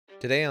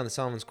Today on the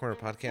Solomon's Corner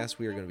podcast,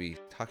 we are going to be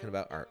talking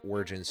about our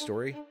origin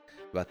story,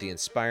 about the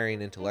inspiring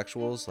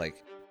intellectuals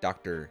like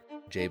Dr.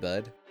 J.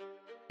 Budd,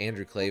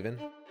 Andrew Klavan,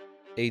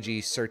 A.G.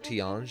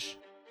 Sertillange,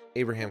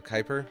 Abraham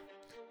Kuyper,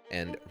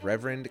 and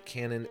Reverend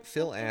Canon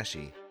Phil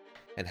Ashey,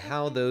 and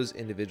how those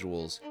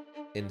individuals,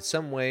 in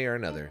some way or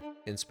another,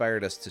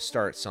 inspired us to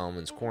start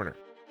Solomon's Corner.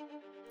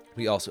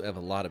 We also have a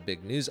lot of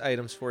big news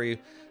items for you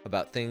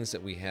about things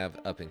that we have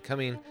up and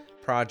coming,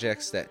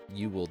 projects that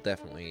you will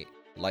definitely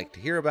like to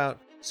hear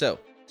about. So,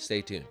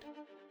 stay tuned.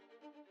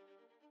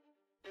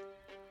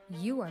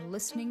 You are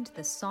listening to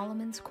the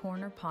Solomon's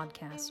Corner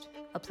podcast,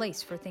 a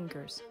place for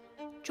thinkers.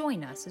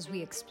 Join us as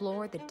we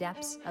explore the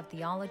depths of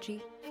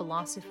theology,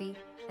 philosophy,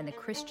 and the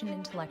Christian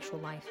intellectual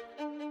life.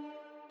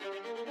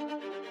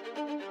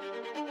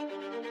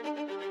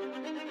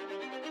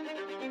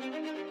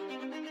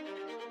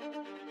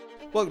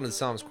 Welcome to the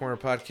Solomon's Corner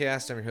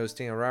podcast. I'm your host,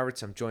 Daniel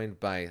Roberts. I'm joined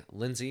by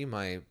Lindsay,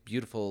 my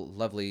beautiful,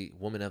 lovely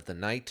woman of the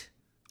night,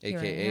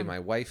 a.k.a. my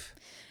wife.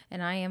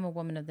 And I am a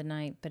woman of the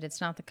night, but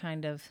it's not the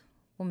kind of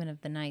woman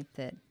of the night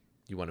that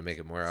You want to make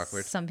it more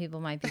awkward? some people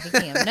might be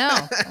thinking of. No,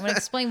 I'm going to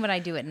explain what I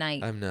do at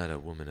night. I'm not a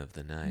woman of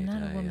the night. I'm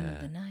not a woman of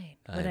the night.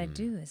 What I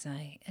do is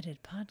I edit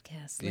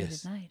podcasts late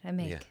Yes. at night. I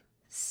make Yeah.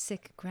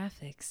 sick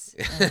graphics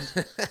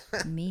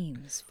and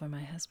memes for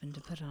my husband to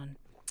put on.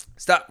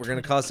 Stop. We're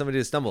going to cause somebody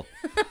to stumble.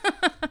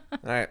 All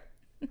right.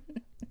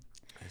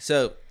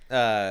 So,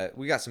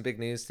 we got some big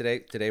news today.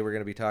 Today we're going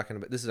to be talking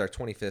about, this is our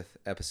 25th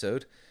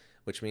episode,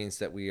 which means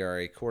that we are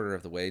a quarter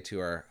of the way to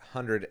our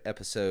 100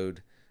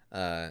 episode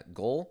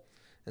goal.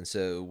 And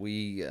so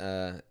we,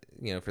 for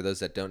those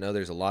that don't know,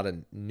 there's a lot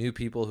of new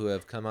people who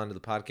have come onto the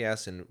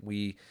podcast. And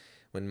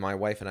when my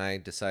wife and I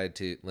decided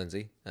to,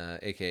 Lindsay,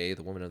 a.k.a.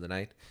 the woman of the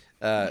night,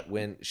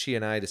 when she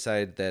and I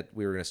decided that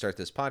we were going to start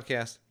this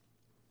podcast,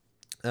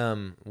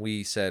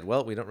 we said,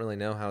 well, we don't really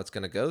know how it's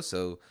going to go,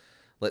 so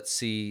let's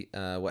see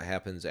what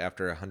happens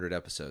after 100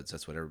 episodes.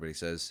 That's what everybody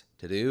says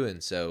to do,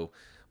 and so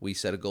we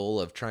set a goal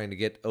of trying to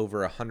get over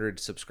 100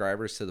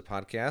 subscribers to the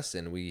podcast,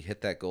 and we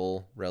hit that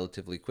goal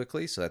relatively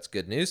quickly, so that's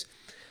good news.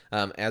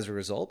 As a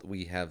result,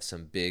 we have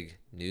some big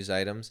news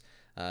items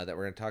that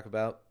we're going to talk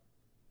about.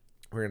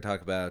 We're going to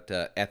talk about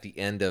at the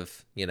end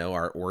of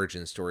our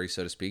origin story,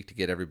 so to speak, to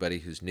get everybody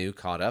who's new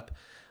caught up.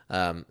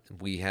 But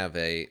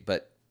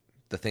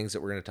the things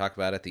that we're going to talk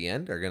about at the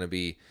end are going to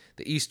be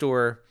the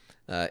e-store,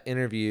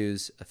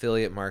 interviews,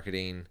 affiliate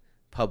marketing,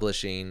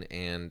 publishing,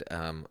 and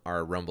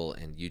our Rumble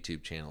and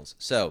YouTube channels.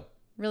 So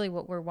Really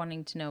what we're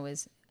wanting to know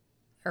is,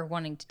 or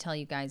wanting to tell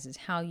you guys, is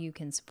how you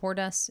can support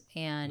us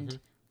and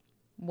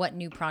what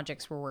new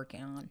projects we're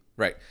working on.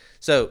 right.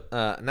 So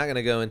I'm not going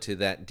to go into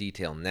that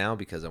detail now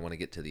because I want to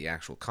get to the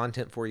actual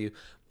content for you.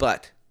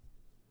 But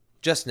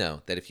just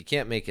know that if you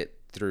can't make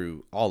it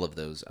through all of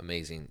those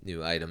amazing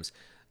new items,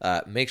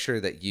 make sure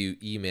that you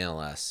email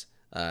us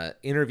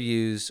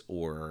interviews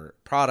or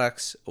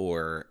products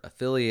or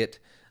affiliate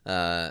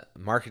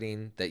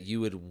marketing that you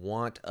would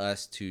want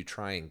us to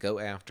try and go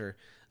after.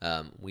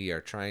 We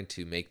are trying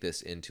to make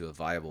this into a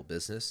viable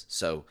business,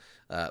 so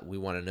we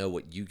want to know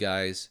what you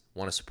guys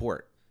want to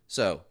support.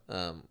 So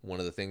one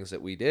of the things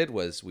that we did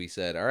was we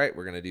said, all right,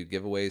 we're going to do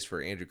giveaways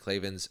for Andrew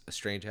Klavan's A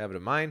Strange Habit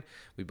of Mind.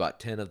 We bought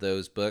 10 of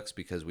those books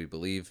because we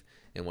believe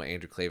in what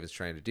Andrew Klavan's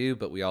trying to do,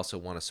 but we also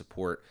want to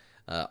support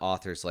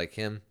authors like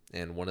him,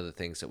 and one of the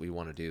things that we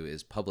want to do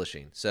is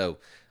publishing. So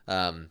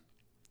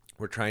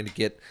we're trying to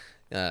get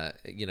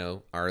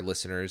our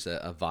listeners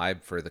a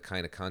vibe for the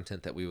kind of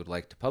content that we would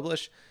like to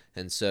publish,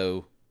 and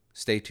so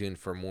stay tuned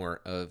for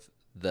more of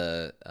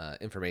the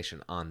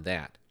information on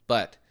that.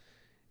 But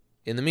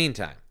in the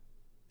meantime,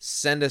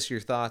 send us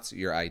your thoughts,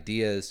 your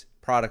ideas,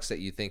 products that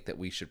you think that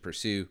we should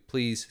pursue.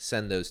 Please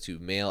send those to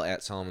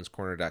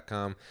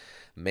mail@solomonscorner.com,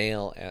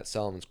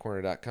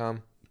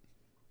 mail@solomonscorner.com.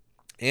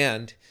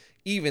 And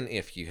even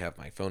if you have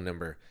my phone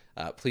number,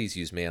 please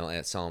use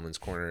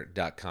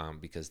mail@solomonscorner.com,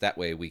 because that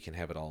way we can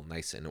have it all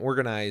nice and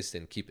organized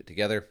and keep it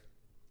together.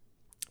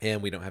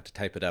 And we don't have to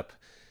type it up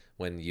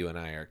when you and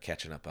I are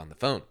catching up on the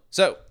phone.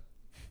 So,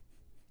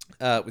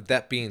 with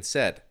that being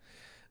said,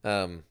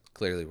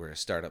 clearly we're a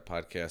startup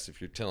podcast.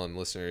 If you're telling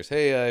listeners,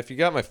 hey, if you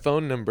got my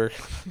phone number,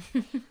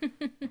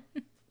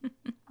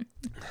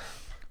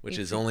 which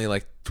is only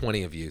like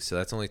 20 of you, so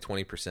that's only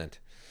 20%.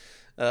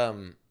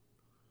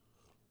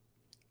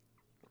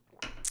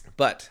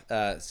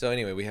 So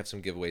anyway, we have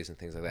some giveaways and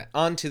things like that.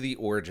 On to the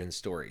origin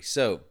story.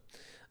 So,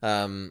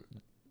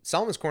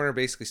 Solomon's Corner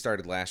basically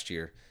started last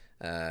year.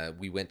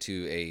 We went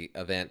to a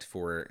event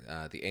for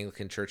the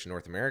Anglican Church in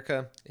North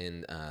America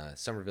in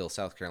Somerville,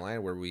 South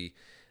Carolina, where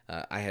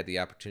I had the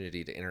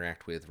opportunity to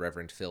interact with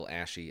Reverend Phil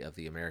Ashey of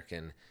the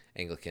American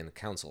Anglican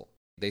Council.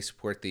 They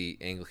support the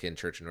Anglican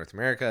Church in North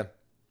America,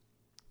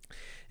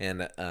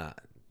 and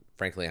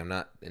frankly, I'm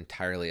not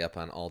entirely up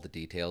on all the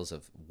details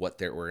of what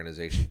their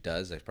organization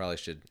does. I probably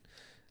should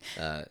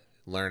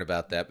learn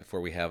about that before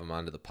we have them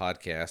onto the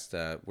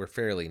podcast. We're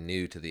fairly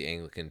new to the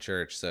Anglican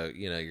Church, so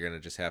you're going to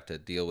just have to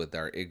deal with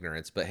our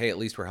ignorance. But hey, at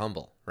least we're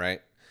humble,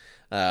 right?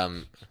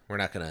 We're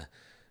not going to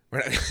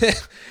We're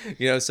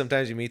not,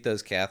 sometimes you meet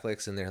those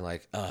Catholics and they're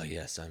like, "Oh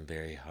yes, I'm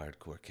very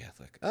hardcore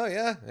Catholic." Oh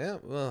yeah, yeah.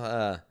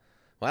 Well,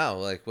 wow.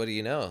 Like, what do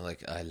you know?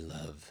 Like, I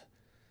love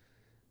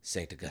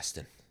Saint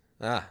Augustine.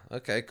 Ah,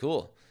 okay,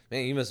 cool.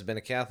 Man, you must have been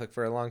a Catholic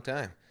for a long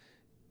time.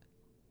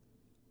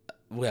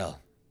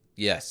 Well,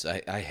 yes,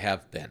 I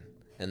have been.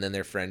 And then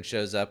their friend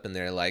shows up and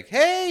they're like,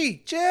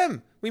 "Hey,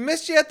 Jim, we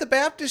missed you at the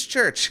Baptist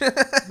church.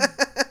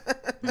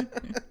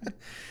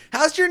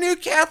 How's your new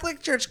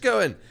Catholic church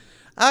going?"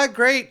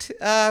 Great.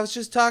 I was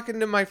just talking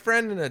to my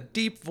friend in a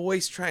deep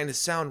voice trying to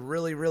sound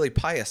really, really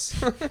pious.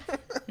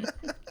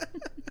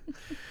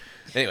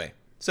 Anyway,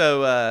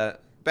 so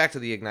back to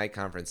the Ignite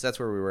conference. That's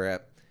where we were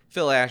at.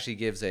 Phil Ashley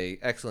gives a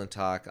excellent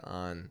talk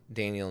on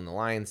Daniel in the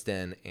Lion's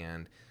Den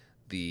and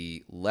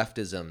the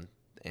leftism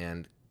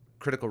and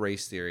critical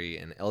race theory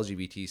and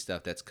LGBT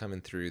stuff that's coming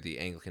through the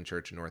Anglican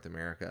Church in North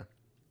America.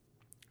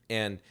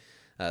 And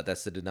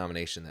that's the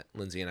denomination that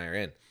Lindsay and I are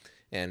in.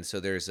 And so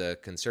there's a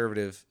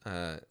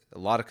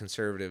lot of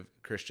conservative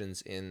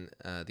Christians in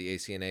the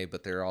ACNA,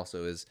 but there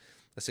also is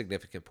a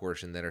significant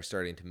portion that are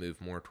starting to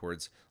move more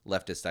towards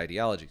leftist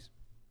ideologies.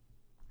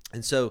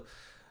 And so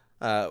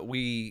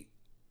we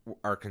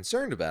are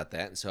concerned about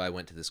that. And so I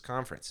went to this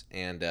conference,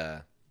 and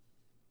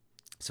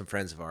some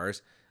friends of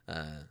ours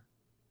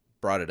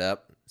brought it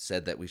up,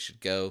 said that we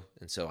should go.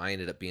 And so I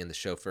ended up being the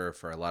chauffeur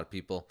for a lot of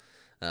people.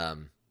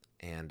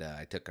 And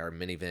I took our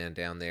minivan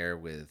down there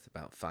with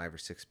about 5 or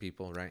 6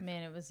 people, right?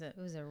 Man, it was a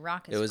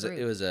raucous group.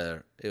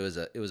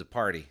 It was a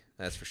party,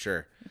 that's for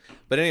sure.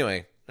 But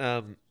anyway,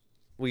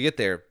 we get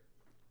there,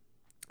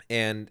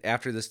 and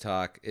after this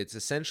talk, it's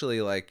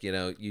essentially like,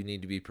 you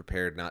need to be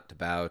prepared not to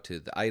bow to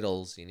the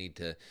idols. You need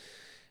to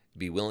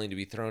be willing to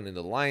be thrown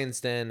into the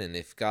lion's den, and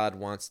if God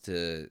wants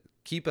to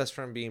keep us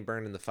from being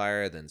burned in the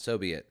fire, then so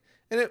be it.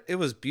 And it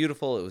was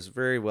beautiful. It was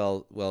very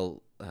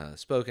well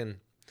spoken.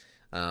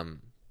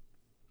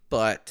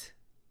 But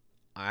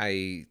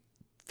I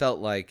felt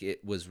like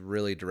it was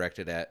really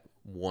directed at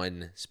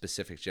one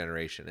specific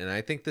generation. And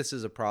I think this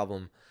is a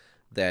problem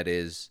that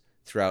is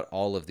throughout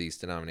all of these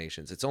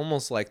denominations. It's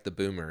almost like the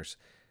boomers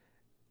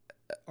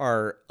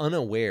are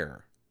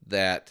unaware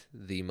that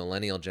the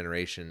millennial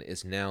generation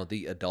is now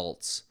the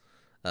adults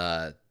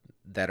that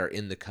are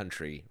in the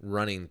country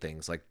running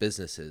things like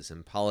businesses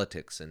and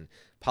politics and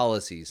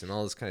policies and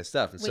all this kind of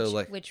stuff. And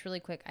which really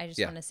quick, I just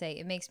want to say,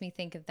 it makes me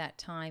think of that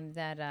time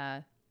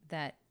that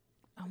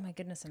oh my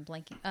goodness, I'm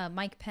blanking.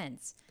 Mike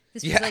Pence.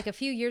 This was like a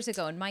few years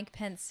ago, and Mike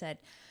Pence said,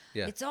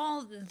 it's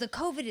all, the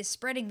COVID is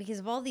spreading because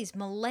of all these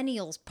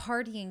millennials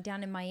partying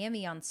down in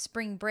Miami on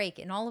spring break,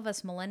 and all of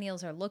us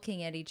millennials are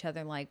looking at each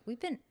other like, we've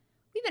been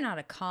out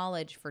of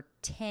college for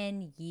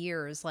 10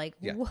 years. Like,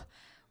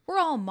 we're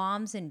all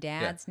moms and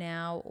dads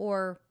now,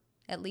 or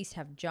at least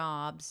have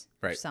jobs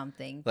or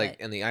something.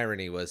 And the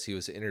irony was he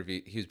was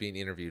being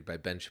interviewed by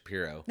Ben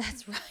Shapiro.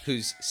 That's right.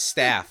 Whose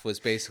staff was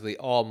basically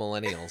all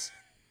millennials.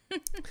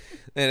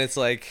 And it's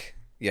like,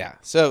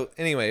 so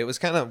anyway, it was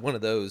kind of one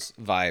of those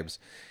vibes.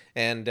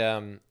 And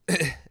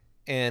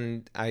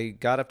and I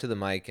got up to the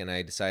mic and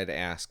I decided to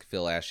ask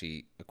Phil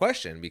Ashley a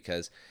question,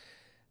 because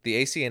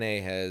the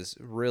ACNA has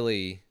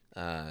really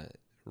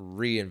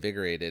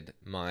reinvigorated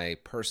my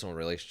personal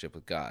relationship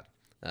with God.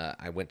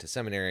 I went to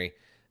seminary.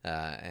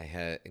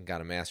 I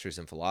got a master's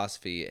in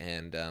philosophy,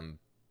 and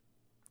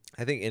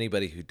I think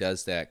anybody who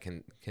does that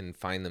can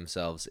find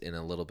themselves in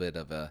a little bit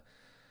of a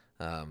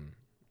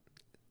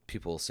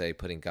people say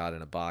putting God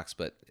in a box,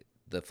 but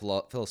the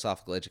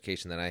philosophical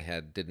education that I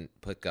had didn't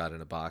put God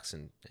in a box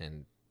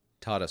and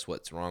taught us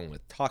what's wrong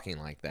with talking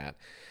like that.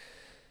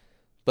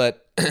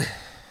 But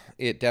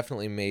it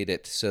definitely made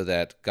it so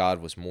that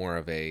God was more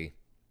of a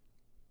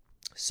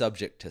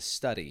subject to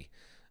study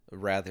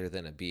rather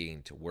than a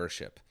being to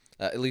worship.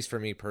 At least for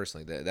me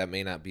personally, that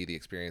may not be the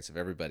experience of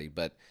everybody,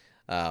 but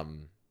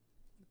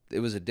it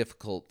was a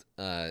difficult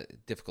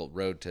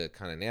road to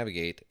kind of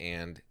navigate.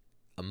 And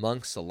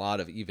amongst a lot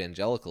of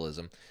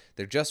evangelicalism,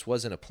 there just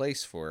wasn't a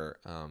place for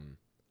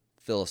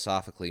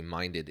philosophically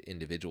minded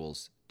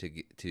individuals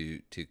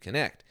to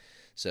connect.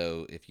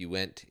 So if you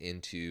went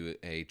into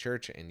a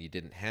church and you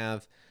didn't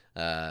have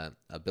a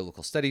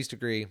biblical studies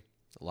degree,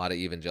 a lot of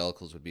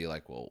evangelicals would be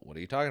like, "Well, what are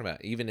you talking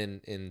about?" Even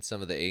in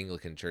some of the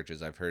Anglican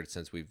churches, I've heard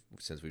since we've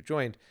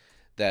joined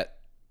that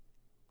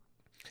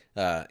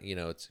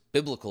it's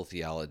biblical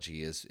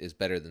theology is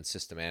better than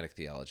systematic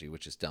theology,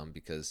 which is dumb,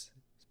 because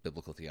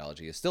biblical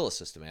theology is still a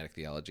systematic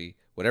theology.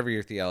 Whatever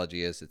your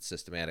theology is, it's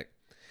systematic.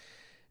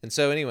 And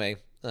so anyway,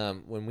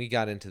 when we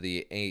got into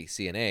the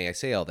ACNA, I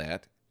say all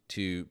that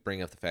to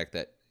bring up the fact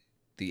that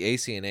the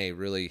ACNA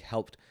really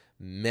helped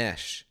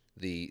mesh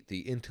the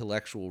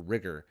intellectual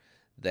rigor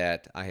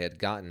that I had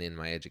gotten in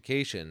my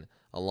education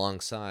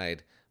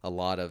alongside a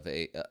lot of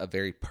a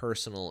very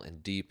personal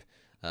and deep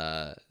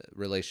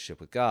relationship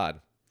with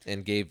God,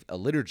 and gave a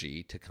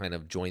liturgy to kind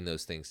of join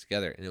those things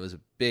together. And it was a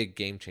big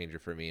game changer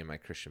for me in my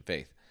Christian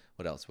faith.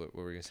 What else? What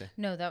were you going to say?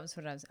 No, that was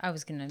what I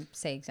was going to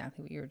say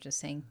exactly what you were just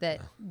saying.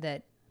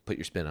 That Put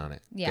your spin on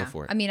it. Yeah. Go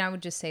for it. I mean, I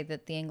would just say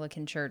that the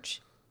Anglican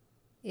Church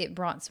it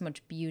brought so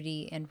much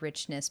beauty and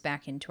richness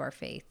back into our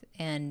faith.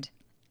 And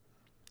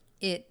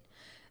it,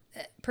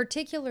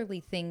 particularly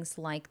things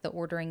like the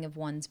ordering of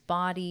one's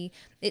body,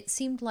 it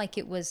seemed like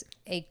it was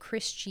a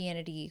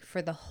Christianity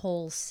for the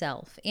whole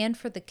self and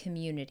for the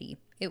community.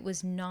 It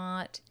was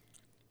not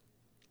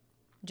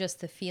just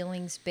the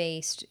feelings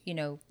based,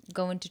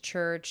 going to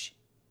church,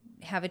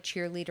 have a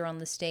cheerleader on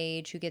the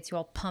stage who gets you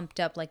all pumped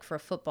up like for a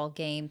football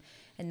game,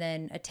 and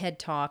then a TED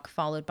talk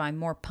followed by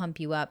more pump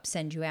you up,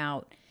 send you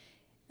out.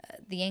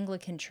 The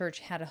Anglican Church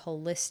had a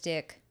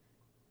holistic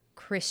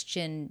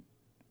Christian,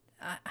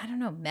 I don't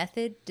know,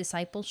 method,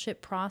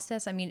 discipleship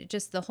process. I mean,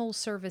 just the whole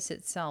service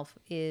itself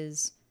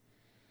is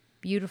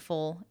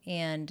beautiful,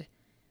 and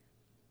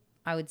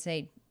I would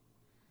say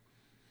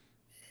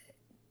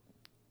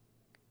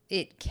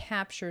it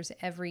captures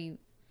every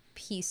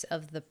piece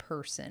of the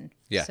person.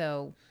 Yeah.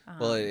 So,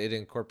 well, it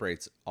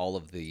incorporates all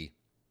of the,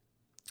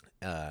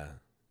 like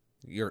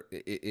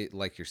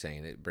you're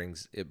saying, it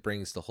brings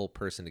the whole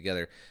person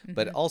together,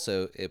 but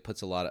also it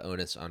puts a lot of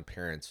onus on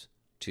parents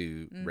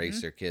to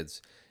raise their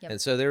kids. Yep.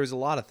 And so there was a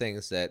lot of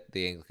things that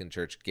the Anglican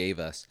Church gave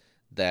us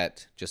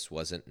that just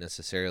wasn't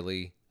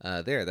necessarily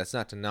there. That's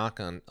not to knock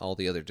on all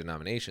the other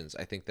denominations.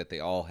 I think that they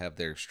all have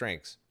their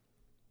strengths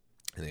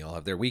and they all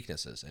have their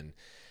weaknesses. And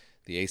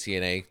the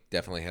ACNA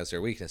definitely has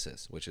their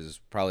weaknesses, which is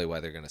probably why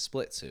they're going to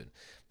split soon.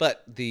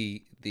 But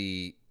the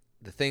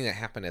thing that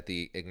happened at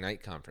the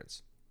Ignite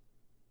conference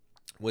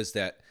was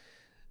that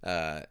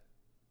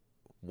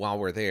while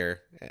we're there,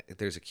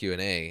 there's a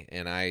Q&A,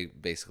 and I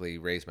basically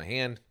raise my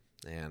hand,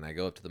 and I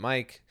go up to the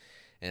mic,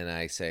 and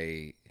I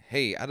say,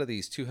 hey, out of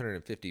these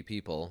 250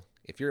 people,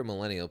 if you're a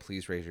millennial,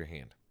 please raise your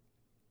hand.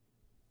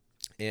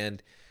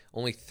 And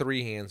only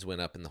 3 hands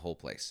went up in the whole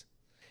place.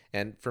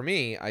 And for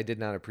me, I did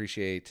not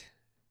appreciate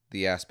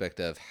the aspect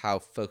of how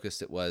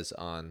focused it was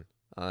on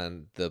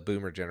the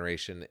boomer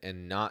generation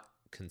and not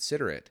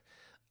considerate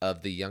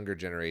of the younger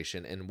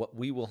generation and what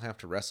we will have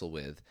to wrestle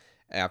with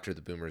after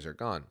the boomers are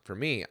gone. For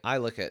me, I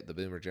look at the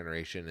boomer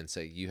generation and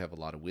say, you have a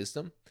lot of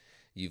wisdom,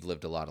 you've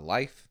lived a lot of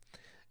life,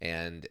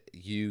 and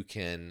you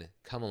can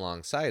come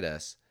alongside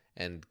us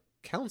and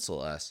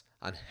counsel us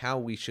on how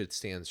we should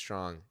stand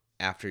strong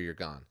after you're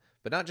gone.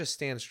 But not just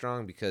stand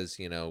strong because,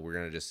 we're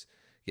going to just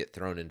get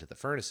thrown into the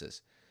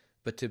furnaces,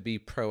 but to be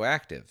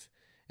proactive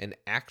and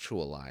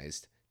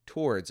actualized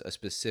towards a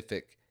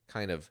specific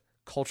kind of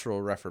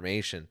cultural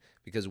reformation,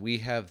 because we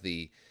have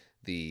the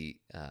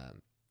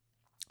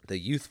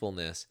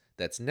youthfulness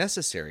that's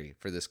necessary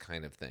for this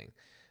kind of thing.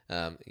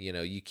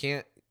 You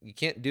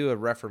can't do a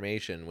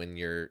reformation when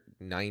you're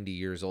 90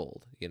 years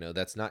old.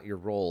 That's not your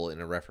role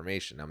in a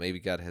reformation. Now, maybe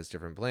God has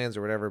different plans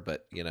or whatever,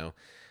 but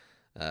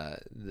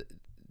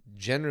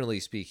generally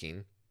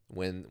speaking,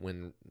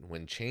 when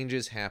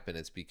changes happen,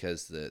 it's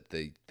because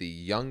the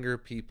younger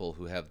people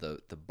who have the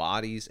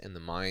bodies and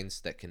the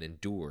minds that can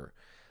endure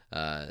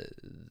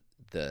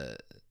the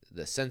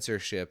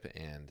censorship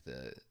and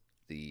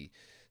the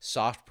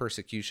soft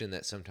persecution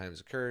that sometimes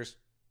occurs,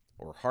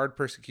 or hard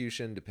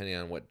persecution depending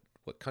on what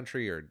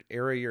country or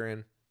area you're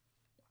in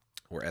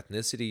or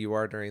ethnicity you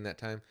are during that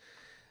time.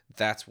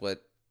 That's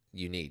what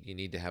you need. You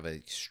need to have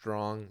a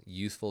strong,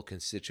 youthful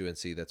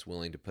constituency that's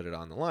willing to put it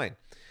on the line.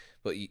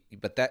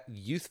 But that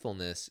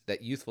youthfulness,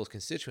 that youthful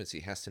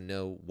constituency has to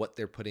know what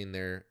they're putting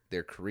their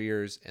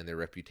careers and their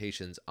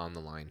reputations on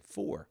the line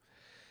for.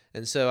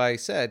 And so I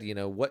said,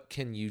 what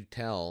can you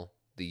tell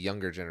the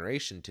younger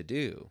generation to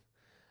do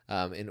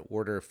in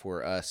order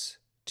for us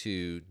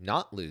to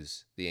not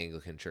lose the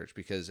Anglican Church?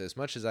 Because as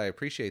much as I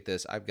appreciate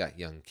this, I've got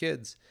young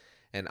kids,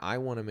 and I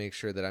want to make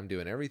sure that I'm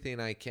doing everything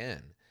I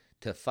can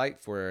to fight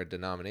for a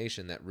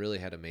denomination that really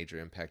had a major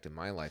impact in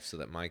my life so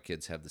that my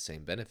kids have the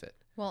same benefit.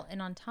 Well,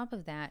 and on top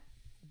of that,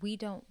 we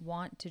don't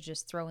want to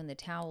just throw in the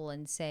towel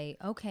and say,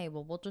 okay,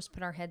 well, we'll just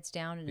put our heads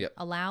down and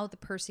allow the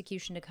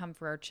persecution to come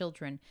for our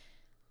children.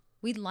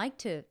 We'd like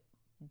to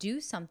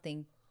do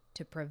something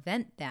to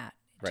prevent that,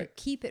 to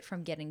keep it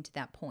from getting to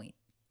that point.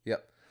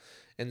 Yep.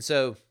 And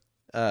so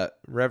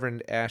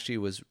Reverend Ashley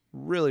was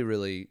really,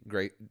 really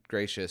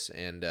gracious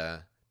and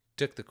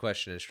took the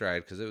question in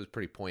stride because it was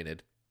pretty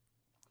pointed.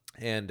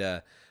 And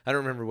I don't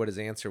remember what his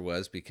answer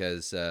was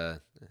because,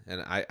 and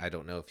I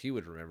don't know if he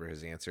would remember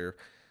his answer,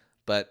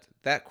 but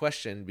that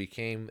question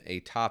became a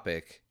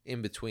topic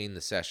in between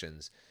the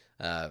sessions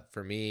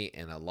for me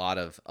and a lot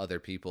of other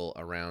people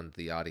around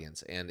the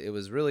audience. And it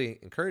was really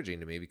encouraging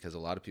to me because a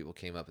lot of people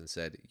came up and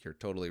said, you're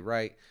totally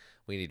right.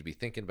 We need to be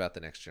thinking about the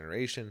next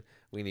generation.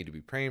 We need to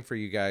be praying for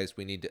you guys.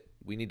 We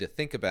need to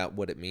think about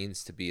what it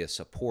means to be a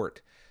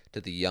support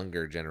to the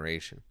younger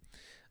generation.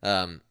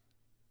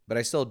 But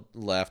I still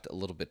left a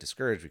little bit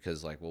discouraged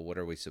because, well, what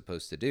are we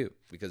supposed to do?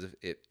 Because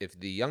if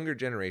the younger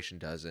generation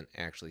doesn't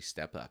actually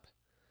step up,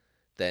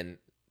 then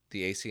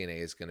the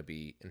ACNA is going to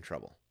be in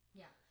trouble.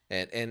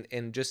 Yeah.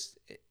 And just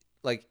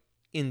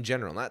in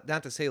general,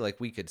 not to say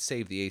we could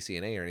save the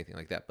ACNA or anything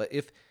like that, but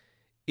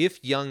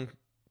if young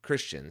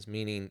Christians,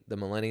 meaning the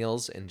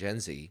millennials and Gen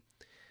Z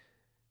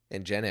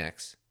and Gen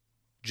X,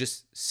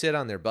 just sit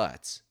on their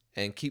butts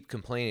and keep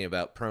complaining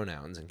about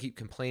pronouns and keep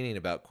complaining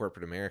about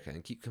corporate America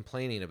and keep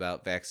complaining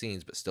about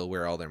vaccines, but still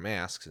wear all their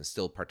masks and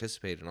still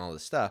participate in all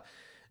this stuff.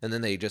 And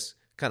then they just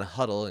kind of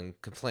huddle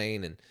and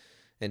complain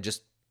and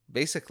just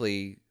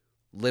basically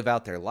live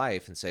out their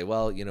life and say,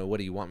 well, what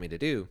do you want me to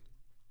do?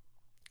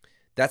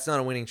 That's not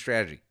a winning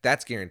strategy.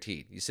 That's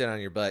guaranteed. You sit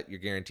on your butt, you're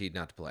guaranteed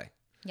not to play.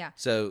 Yeah.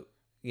 So,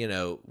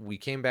 we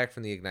came back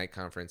from the Ignite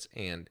conference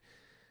and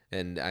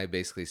I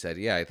basically said,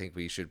 yeah, I think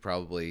we should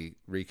probably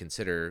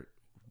reconsider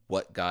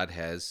what God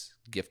has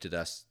gifted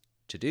us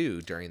to do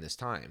during this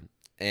time.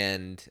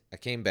 And I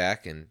came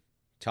back and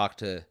talked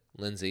to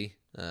Lindsay,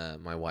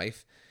 my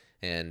wife,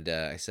 and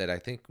I said, I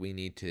think we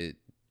need to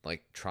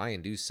try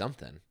and do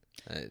something,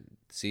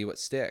 see what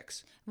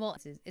sticks. Well,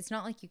 it's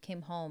not like you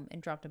came home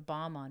and dropped a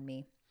bomb on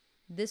me.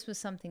 This was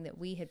something that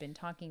we had been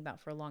talking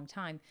about for a long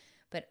time,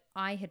 but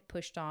I had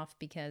pushed off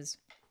because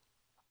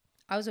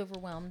I was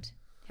overwhelmed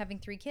having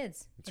 3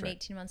 kids in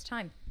 18 months'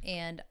 time.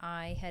 And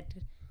I had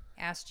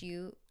asked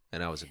you.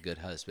 And I was a good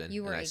husband.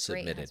 You were and a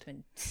great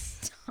husband.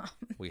 Stop.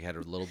 We had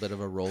a little bit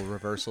of a role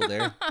reversal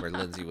there where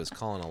Lindsay was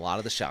calling a lot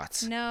of the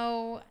shots.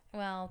 No.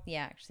 Well,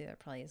 yeah, actually, that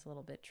probably is a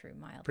little bit true,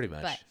 mildly. Pretty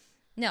much. But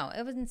no,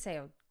 I wouldn't say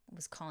I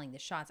was calling the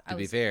shots. To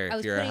be fair,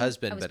 if you're a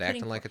husband but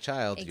acting like a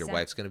child, exactly. Your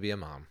wife's going to be a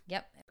mom.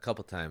 Yep. A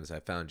couple times I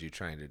found you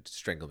trying to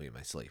strangle me in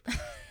my sleep.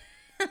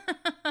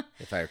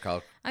 If I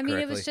recall I mean,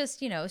 correctly. it was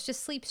just, it was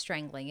just sleep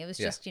strangling. It was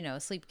just, a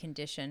sleep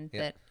condition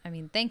that,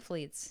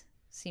 thankfully it's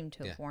seemed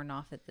to have worn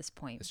off at this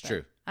point. It's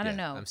true. I don't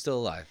know. I'm still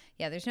alive.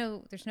 Yeah, there's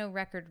no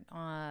record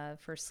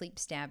for sleep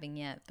stabbing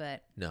yet,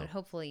 but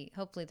hopefully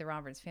the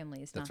Roberts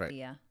family is not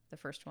the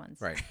first ones.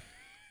 Right.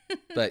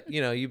 But,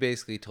 you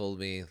basically told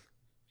me,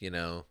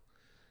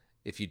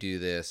 if you do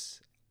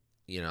this,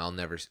 I'll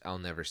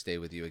never stay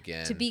with you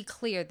again. To be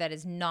clear, that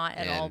is not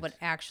at all what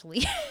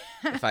actually.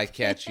 If I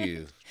catch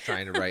you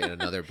trying to write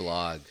another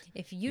blog,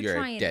 you're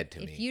dead to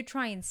me. If you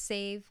try and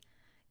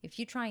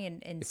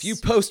if you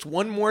post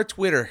one more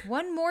tweeter,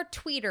 one more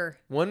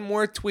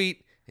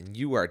tweet, and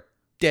you are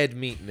dead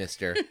meat,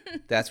 mister.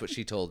 That's what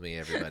she told me,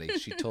 everybody.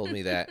 She told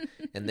me that.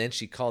 And then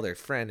she called her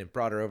friend and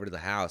brought her over to the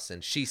house,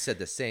 and she said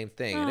the same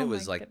thing. And it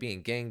was like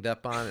being ganged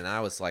up on, and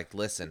I was like,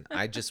 listen,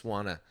 I just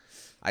want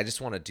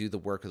to do the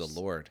work of the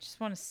Lord. Just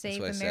want to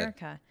save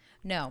America.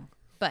 No,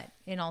 but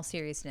in all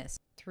seriousness,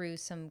 through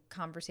some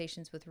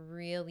conversations with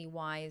really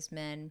wise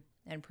men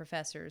and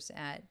professors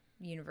at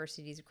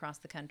universities across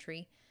the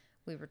country,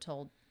 we were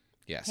told,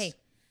 yes, hey,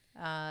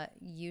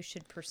 you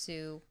should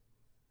pursue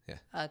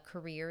a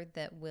career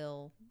that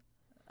will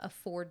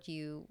afford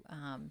you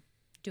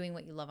doing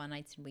what you love on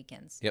nights and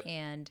weekends. Yep.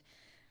 And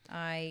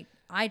I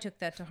took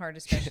that to heart,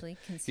 especially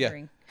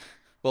considering. Yeah.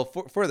 Well,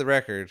 for the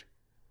record,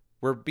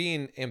 we're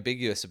being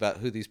ambiguous about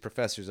who these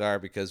professors are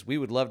because we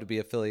would love to be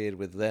affiliated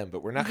with them,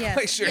 but we're not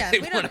quite sure they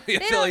want to be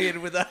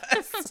affiliated with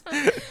us.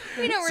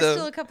 We know we're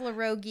still a couple of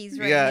rogues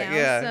right now.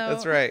 Yeah, so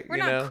that's right.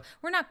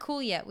 We're not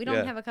cool yet. We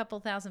don't have a couple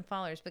thousand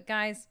followers, but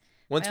guys,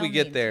 once we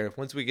get there,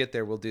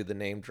 we'll do the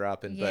name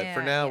dropping. But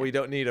for now, we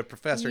don't need a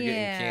professor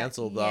getting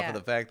canceled off of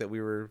the fact that we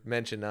were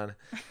mentioned on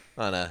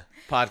a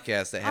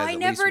podcast that has I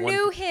never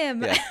knew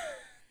him. Yeah.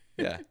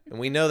 Yeah, and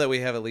we know that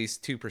we have at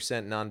least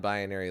 2%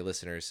 non-binary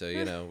listeners, so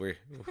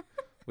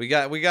we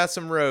got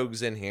some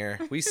rogues in here.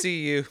 We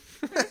see you.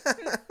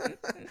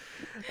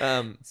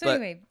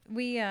 Anyway,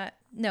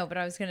 but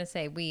I was gonna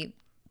say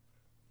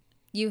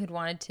you had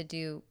wanted to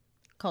do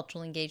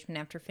cultural engagement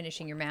after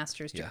finishing your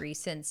master's degree,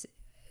 since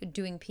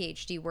doing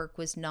PhD work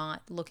was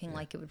not looking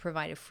like it would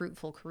provide a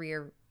fruitful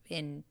career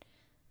in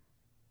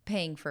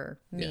paying for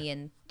me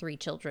and 3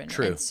 children.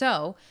 True. And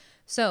so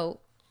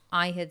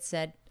I had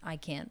said I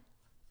can't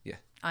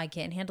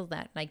handle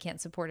that, and I can't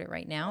support it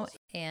right now.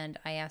 And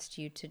I asked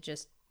you to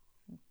just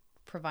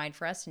provide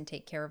for us and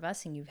take care of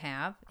us, and you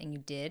have, and you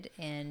did.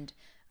 And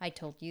I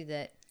told you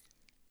that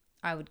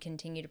I would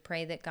continue to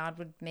pray that God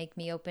would make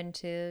me open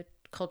to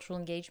cultural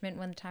engagement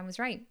when the time was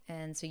right.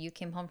 And so you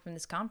came home from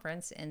this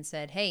conference and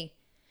said, hey,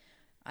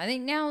 I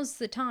think now's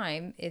the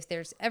time. If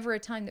there's ever a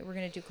time that we're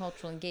going to do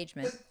cultural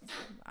engagement,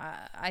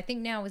 I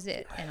think now is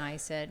it. And I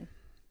said,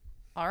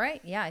 all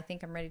right, yeah, I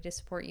think I'm ready to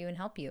support you and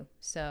help you.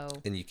 So.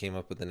 And you came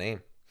up with the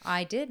name.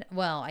 I did.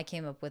 Well, I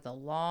came up with a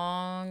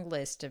long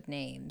list of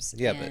names.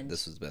 Yeah, but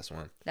this was the best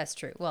one. That's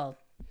true. Well,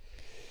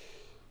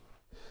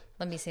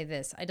 let me say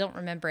this. I don't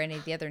remember any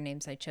of the other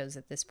names I chose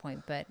at this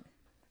point, but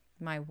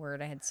my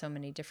word, I had so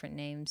many different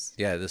names.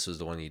 Yeah, this was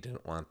the one you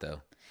didn't want,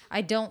 though.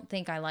 I don't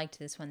think I liked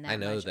this one that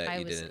much. I know that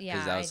you didn't,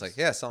 because I was like,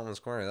 Solomon's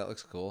Corner, that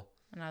looks cool.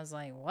 And I was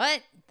like,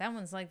 what? That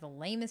one's like the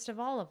lamest of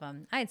all of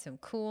them. I had some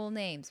cool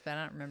names, but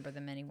I don't remember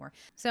them anymore.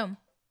 So,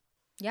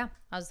 yeah,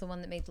 I was the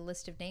one that made the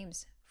list of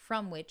names,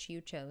 from which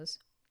you chose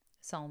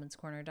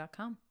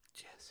solomonscorner.com.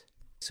 Yes.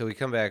 So we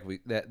come back.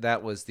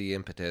 That was the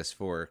impetus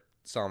for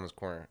Solomon's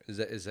Corner. Is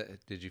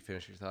that? Did you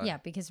finish your thought? Yeah,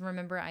 because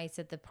remember I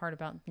said the part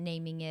about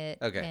naming it.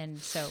 Okay. And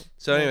so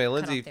anyway,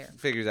 Lindsay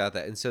figures out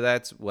that, and so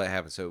that's what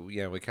happened. So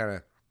we kind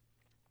of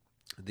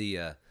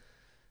the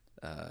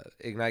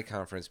Ignite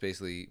conference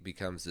basically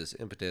becomes this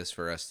impetus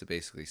for us to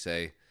basically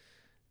say,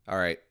 all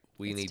right,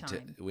 we It's need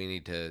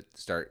time. to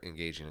start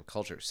engaging in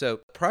culture. So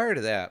prior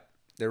to that,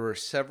 there were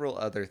several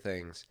other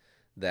things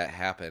that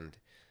happened.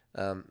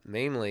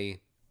 Namely,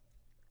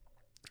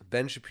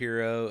 Ben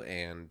Shapiro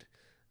and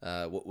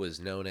what was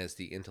known as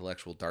the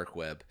intellectual dark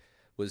web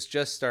was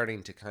just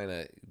starting to kind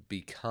of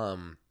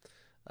become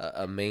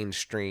a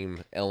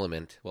mainstream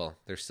element. Well,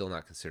 they're still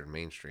not considered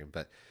mainstream,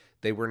 but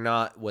they were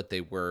not what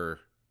they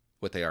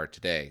are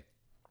today.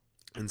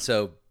 And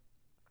so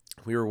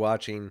we were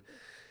watching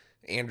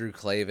Andrew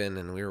Klavan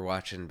and we were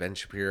watching Ben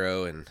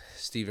Shapiro and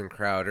Steven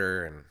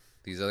Crowder and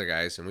these other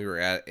guys, and we were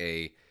at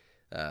a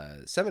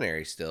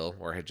seminary still,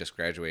 or had just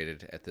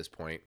graduated at this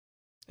point.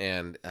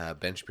 And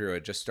Ben Shapiro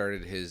had just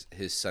started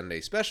his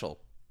Sunday special.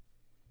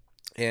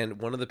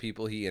 And one of the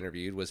people he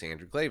interviewed was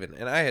Andrew Klavan.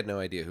 And I had no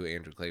idea who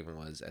Andrew Klavan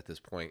was at this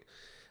point.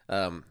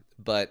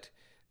 But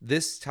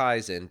this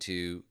ties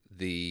into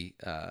the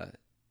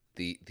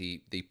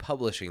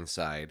publishing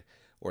side,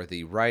 or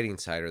the writing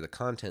side, or the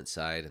content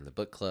side, and the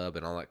book club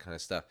and all that kind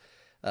of stuff,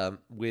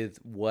 with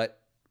what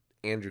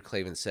Andrew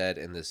Klavan said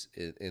in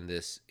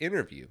this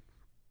interview.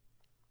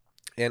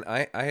 And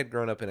I had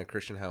grown up in a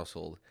Christian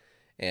household,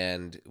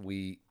 and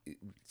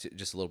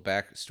just a little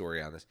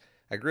backstory on this.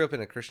 I grew up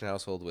in a Christian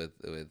household with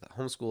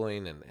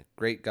homeschooling and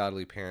great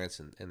godly parents,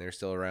 and they're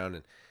still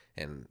around,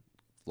 and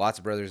lots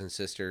of brothers and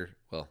sister.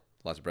 Well,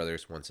 lots of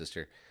brothers, one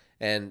sister.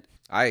 And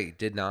I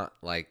did not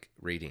like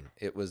reading.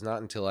 It was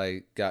not until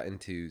I got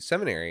into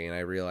seminary and I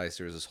realized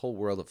there was this whole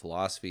world of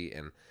philosophy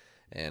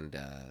and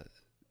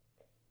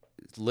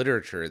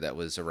literature that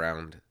was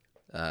around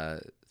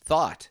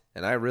thought.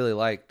 And I really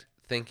liked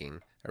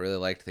thinking. I really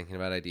liked thinking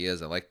about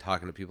ideas. I liked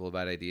talking to people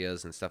about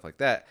ideas and stuff like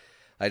that.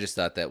 I just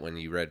thought that when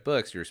you read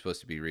books, you were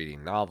supposed to be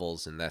reading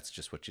novels, and that's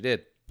just what you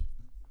did.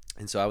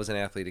 And so I was an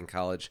athlete in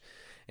college,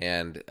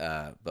 and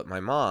but my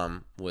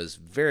mom was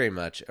very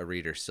much a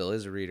reader, still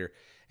is a reader,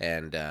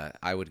 and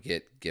I would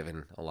get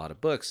given a lot of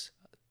books.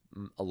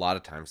 A lot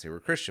of times they were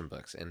Christian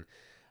books, and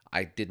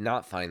I did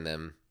not find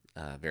them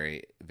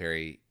very,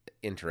 very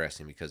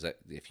interesting, because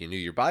if you knew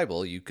your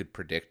Bible, you could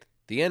predict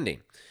the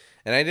ending.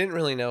 And I didn't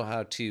really know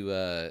how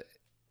to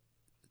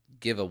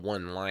give a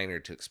one-liner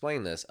to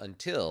explain this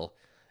until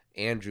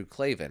Andrew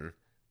Klavan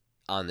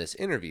on this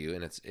interview,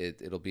 and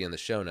it'll be in the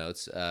show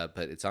notes, but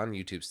it's on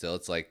YouTube still.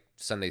 It's like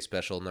Sunday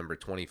special number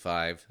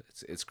 25.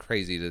 It's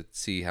crazy to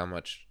see how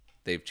much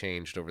they've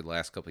changed over the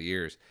last couple of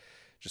years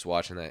just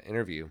watching that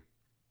interview.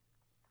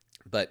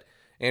 But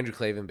Andrew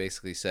Klavan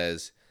basically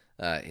says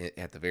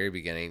at the very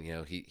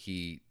beginning,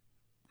 he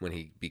when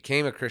he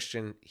became a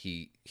Christian,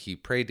 he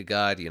prayed to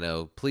God,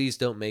 please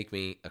don't make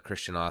me a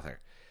Christian author.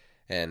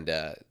 And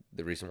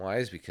the reason why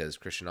is because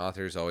Christian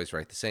authors always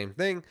write the same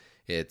thing.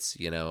 It's,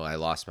 I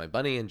lost my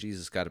bunny and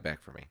Jesus got it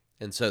back for me.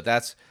 And so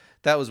that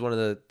was one of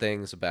the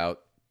things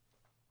about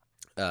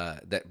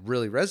that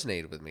really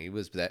resonated with me,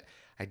 was that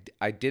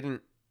I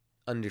didn't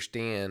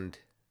understand.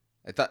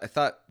 I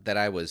thought that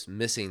I was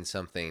missing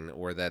something,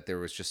 or that there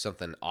was just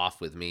something off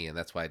with me, and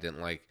that's why I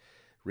didn't like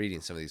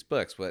reading some of these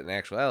books. But in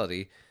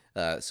actuality,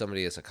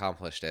 somebody as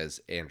accomplished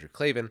as Andrew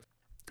Klavan,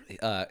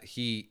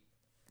 he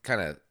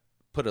kind of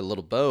put a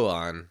little bow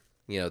on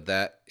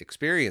that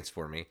experience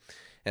for me,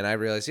 and I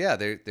realized,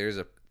 there's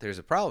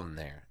a problem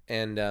there.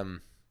 And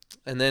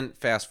then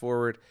fast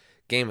forward,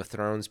 Game of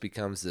Thrones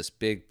becomes this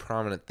big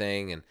prominent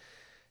thing, and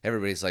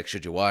everybody's like,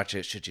 should you watch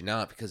it? Should you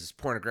not? Because it's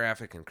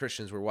pornographic, and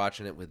Christians were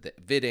watching it with the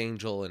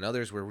VidAngel, and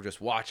others were just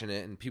watching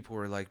it, and people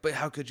were like, but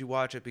how could you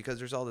watch it? Because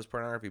there's all this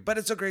pornography, but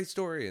it's a great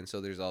story. And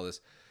so there's all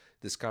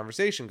this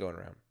conversation going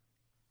around.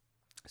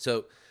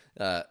 So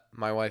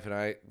my wife and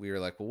I, we were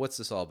like, well, what's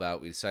this all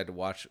about? We decided to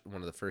watch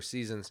one of the first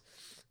seasons,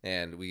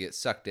 and we get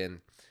sucked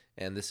in.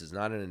 And this is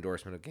not an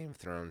endorsement of Game of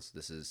Thrones.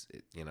 This is,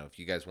 if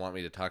you guys want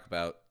me to talk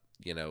about,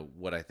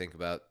 what I think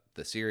about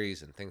the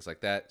series and things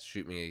like that,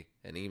 shoot me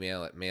an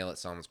email at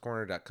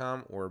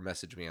mail@solomonscorner.com, or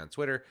message me on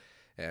Twitter,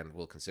 and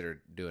we'll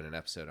consider doing an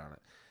episode on it.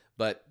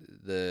 But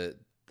the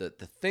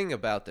thing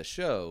about the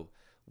show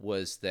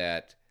was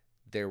that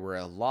there were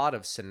a lot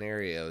of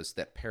scenarios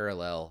that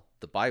parallel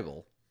the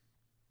Bible.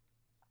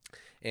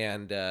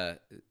 And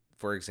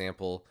for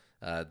example,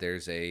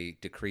 there's a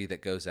decree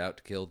that goes out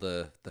to kill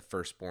the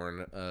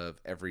firstborn of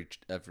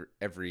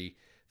every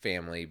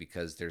family,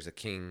 because there's a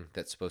king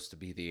that's supposed to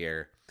be the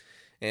heir.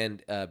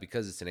 And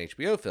because it's an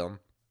HBO film,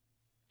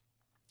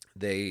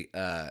 they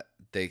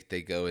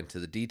go into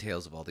the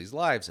details of all these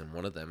lives, and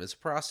one of them is a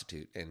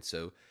prostitute. And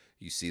so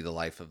you see the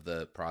life of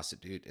the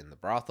prostitute in the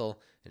brothel,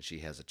 and she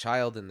has a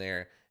child in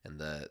there, and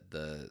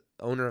the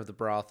owner of the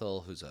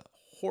brothel, who's a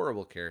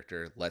horrible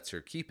character, lets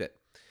her keep it.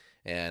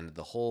 And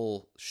the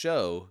whole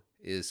show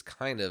is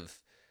kind of,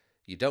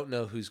 you don't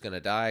know who's going to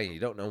die, and you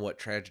don't know what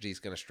tragedy is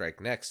going to strike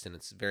next, and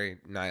it's very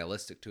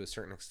nihilistic to a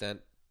certain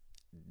extent.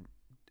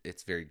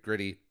 It's very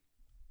gritty.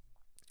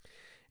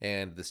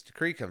 And this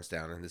decree comes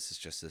down, and this is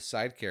just a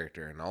side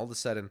character, and all of a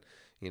sudden,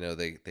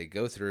 they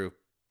go through,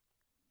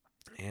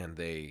 and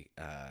they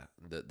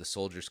the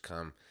soldiers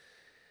come,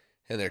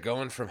 and they're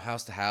going from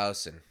house to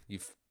house, and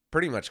you've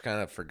pretty much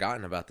kind of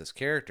forgotten about this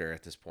character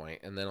at this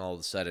point, and then all of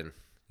a sudden,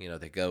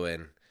 they go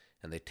in,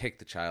 and they take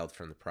the child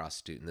from the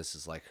prostitute, and this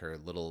is like her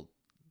little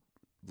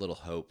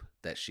hope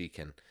that she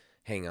can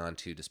hang on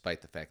to,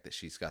 despite the fact that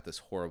she's got this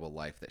horrible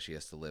life that she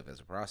has to live as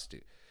a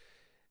prostitute.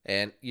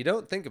 And you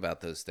don't think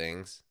about those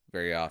things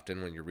very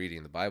often when you're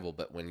reading the Bible,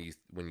 but when you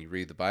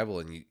read the Bible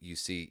and you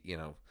see,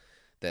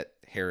 that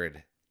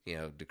Herod,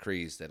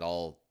 decrees that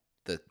all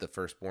the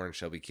firstborn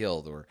shall be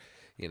killed, or,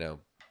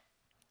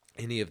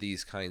 any of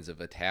these kinds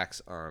of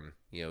attacks on,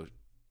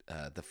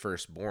 the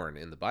firstborn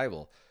in the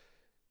Bible,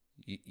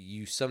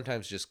 you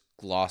sometimes just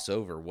gloss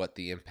over what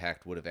the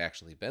impact would have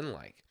actually been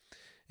like.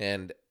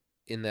 And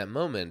in that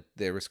moment,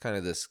 there was kind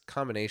of this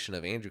combination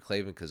of Andrew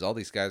Klavan, because all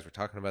these guys were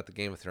talking about the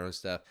Game of Thrones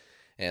stuff,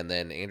 and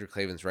then Andrew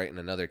Klavan's writing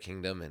Another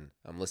Kingdom, and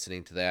I'm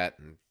listening to that,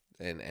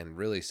 and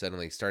really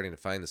suddenly starting to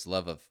find this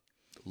love of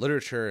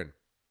literature, and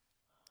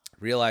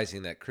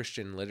realizing that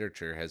Christian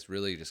literature has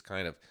really just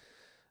kind of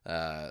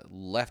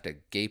left a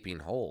gaping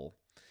hole.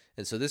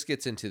 And so this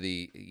gets into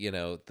the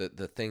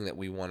thing that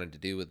we wanted to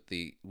do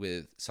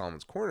with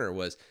Solomon's Corner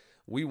was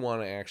we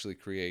want to actually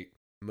create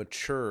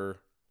mature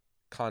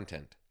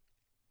content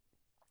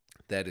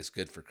that is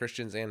good for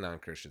Christians and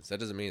non-Christians. That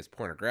doesn't mean it's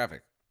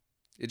pornographic.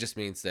 It just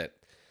means that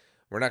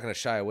we're not going to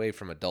shy away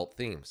from adult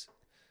themes.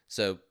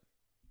 So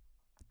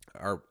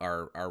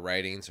our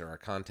writings or our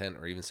content,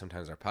 or even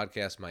sometimes our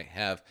podcast, might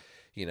have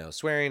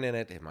swearing in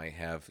it. It might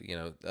have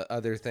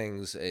other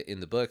things in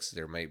the books.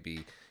 There might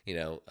be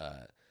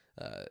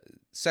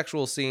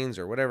sexual scenes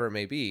or whatever it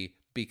may be,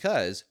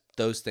 because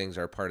those things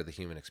are part of the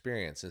human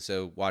experience. And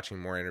so watching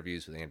more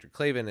interviews with Andrew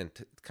Klavan and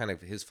kind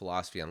of his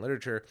philosophy on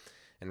literature,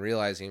 and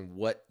realizing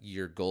what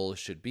your goal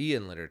should be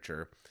in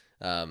literature.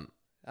 I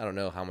don't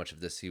know how much of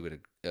this he would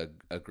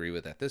agree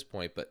with at this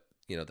point, but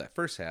that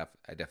first half,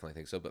 I definitely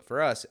think so. But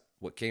for us,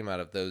 what came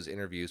out of those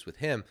interviews with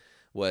him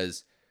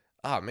was,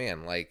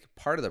 like,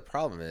 part of the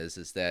problem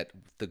is that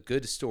the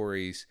good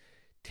stories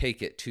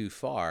take it too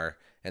far,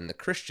 and the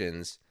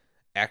Christians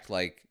act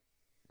like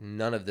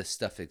none of this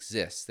stuff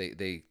exists.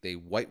 They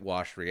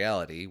whitewash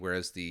reality,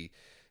 whereas the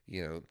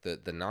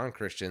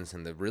non-Christians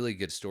and the really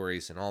good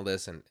stories and all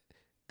this, and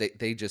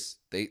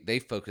they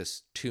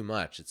focus too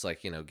much. It's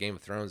like, Game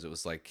of Thrones, it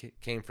was like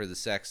came for the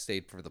sex,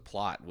 stayed for the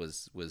plot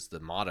was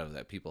the motto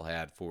that people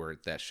had for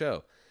that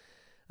show.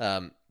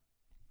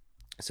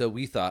 So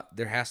we thought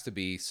there has to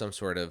be some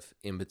sort of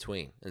in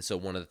between. And so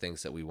one of the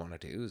things that we want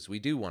to do is we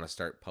do want to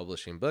start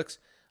publishing books.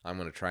 I'm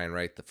going to try and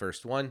write the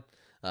first one.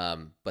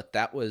 But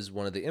that was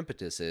one of the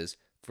impetuses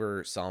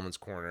for Solomon's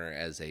Corner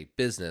as a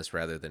business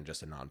rather than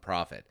just a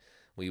nonprofit.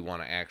 We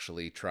want to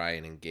actually try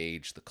and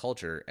engage the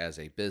culture as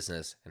a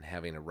business and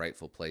having a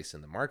rightful place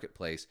in the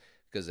marketplace,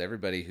 because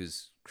everybody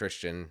who's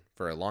Christian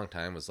for a long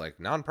time was like,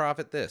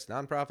 nonprofit this,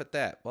 nonprofit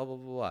that, blah, blah,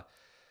 blah, blah.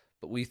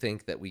 But we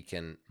think that we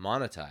can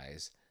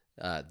monetize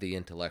the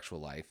intellectual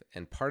life,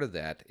 and part of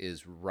that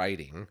is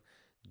writing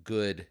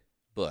good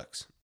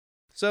books.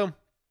 So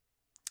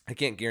I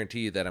can't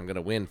guarantee you that I'm going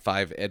to win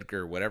 5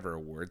 Edgar whatever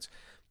awards,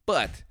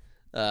 but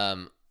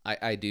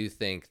I do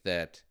think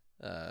that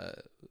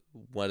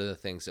one of the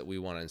things that we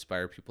want to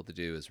inspire people to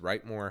do is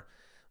write more.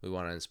 We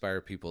want to inspire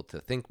people to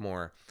think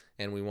more,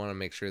 and we want to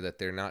make sure that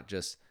they're not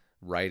just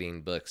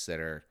writing books that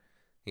are,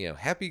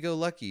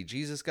 happy-go-lucky,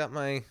 Jesus got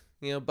my,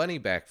 bunny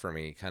back for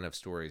me kind of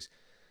stories.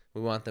 We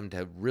want them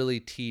to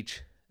really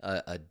teach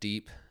a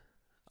deep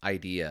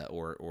idea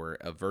or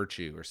a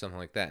virtue or something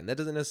like that. And that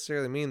doesn't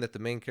necessarily mean that the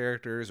main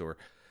characters or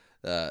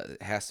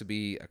has to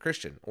be a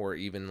Christian, or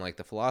even like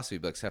the philosophy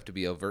books have to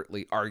be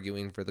overtly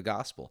arguing for the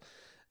gospel.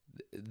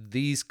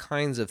 These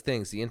kinds of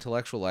things, the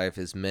intellectual life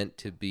is meant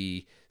to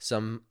be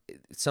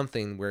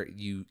something where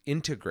you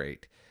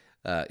integrate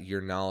your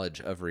knowledge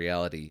of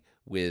reality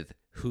with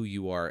who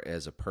you are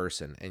as a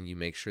person, and you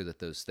make sure that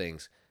those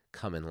things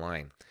come in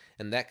line.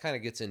 And that kind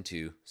of gets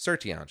into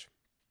Sertiange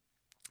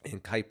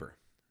and Kuyper.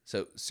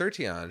 So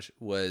Sertiange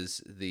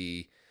was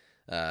is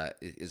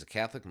a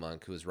Catholic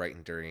monk who was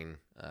writing during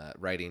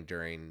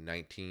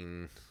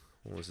 19.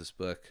 What was this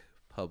book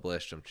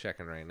published? I'm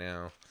checking right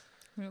now.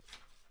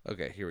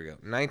 Okay, here we go.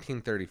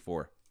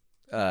 1934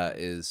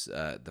 is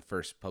the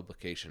first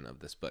publication of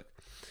this book.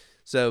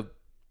 So,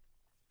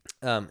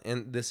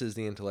 and this is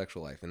the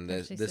intellectual life. And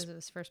this says it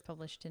was first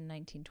published in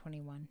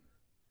 1921.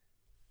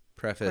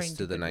 Preface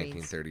to the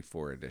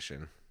 1934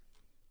 edition.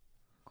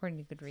 According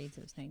to Goodreads,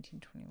 it was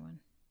 1921.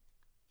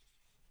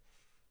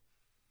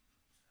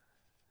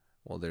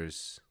 Well,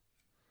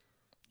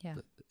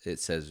 it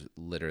says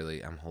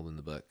literally, I'm holding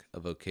the book, a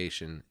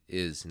vocation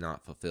is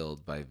not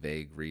fulfilled by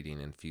vague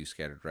reading and few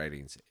scattered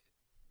writings.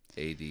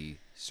 A.D.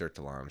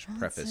 Sertiange,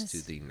 preface to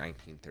the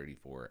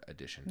 1934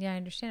 edition. Yeah, I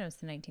understand it was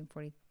the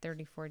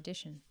 1934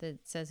 edition.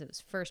 That says it was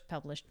first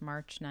published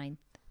March 9th,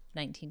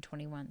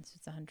 1921, so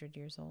it's 100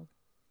 years old.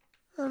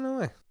 Oh, no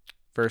way.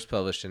 First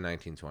published in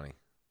 1920.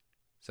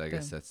 So I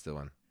guess that's the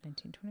one.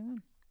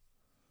 1921.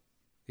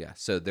 Yeah,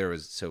 so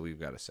we've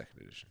got a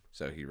second edition.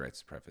 So he writes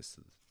the preface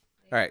to this.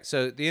 All right,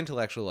 so the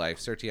intellectual life,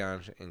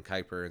 Sertiange and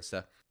Kuyper and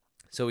stuff.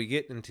 So we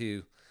get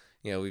into,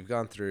 we've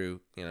gone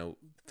through,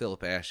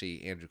 Philip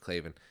Ashey, Andrew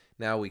Klavan.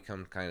 Now we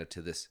come kind of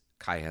to this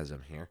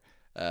chiasm here.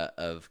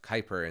 of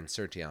Kuiper and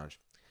Sertianj.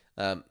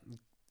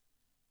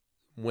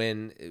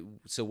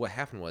 So what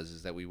happened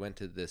was that we went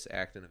to this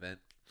Acton event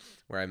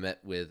where I met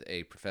with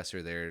a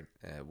professor there.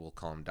 We'll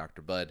call him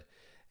Dr. Bud,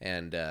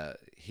 and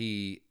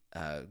he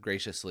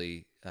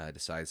graciously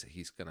decides that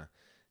he's gonna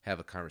have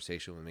a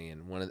conversation with me.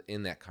 And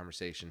in that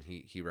conversation,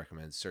 he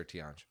recommends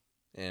Sertianj,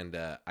 and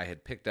I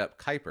had picked up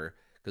Kuiper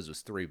because it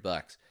was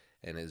 $3,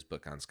 and his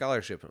book on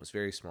scholarship. It was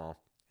very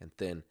small and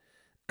thin,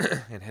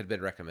 and had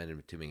been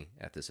recommended to me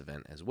at this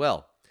event as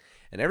well.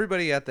 And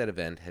everybody at that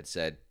event had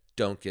said,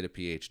 don't get a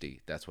PhD.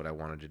 That's what I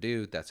wanted to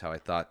do. That's how I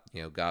thought,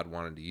 God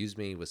wanted to use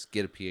me, was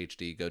get a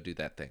PhD, go do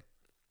that thing.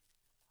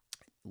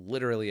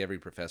 Literally every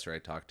professor I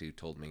talked to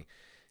told me,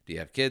 do you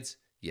have kids?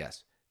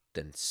 Yes.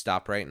 Then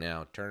stop right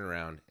now, turn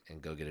around,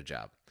 and go get a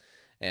job.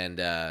 And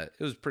it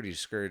was a pretty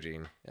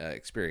discouraging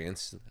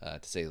experience, to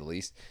say the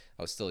least.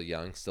 I was still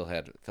young,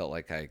 felt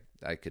like I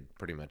could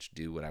pretty much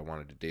do what I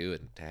wanted to do,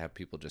 and to have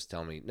people just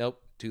tell me,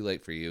 nope, too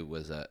late for you,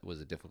 was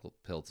a difficult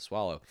pill to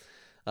swallow.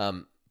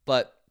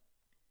 But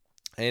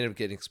I ended up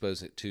getting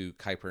exposed to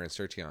Kuiper and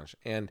Sertianj,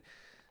 and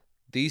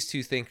these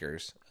two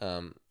thinkers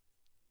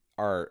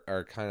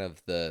are kind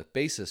of the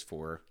basis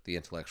for the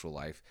intellectual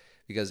life.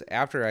 Because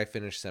after I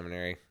finished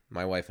seminary,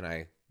 my wife and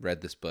I read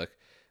this book,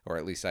 or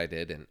at least I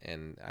did,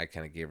 and I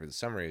kind of gave her the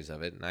summaries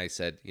of it, and I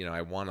said,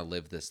 I want to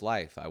live this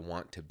life. I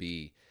want to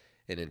be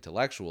an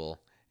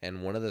intellectual.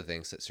 And one of the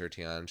things that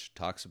Sertianj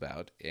talks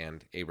about,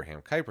 and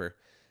Abraham Kuiper,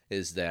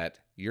 is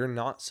that you're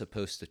not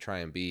supposed to try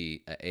and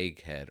be an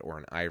egghead or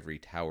an ivory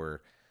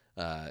tower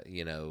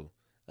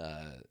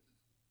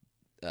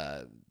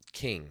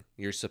king.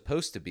 You're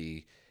supposed to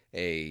be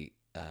a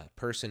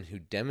person who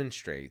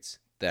demonstrates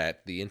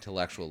that the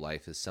intellectual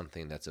life is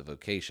something that's a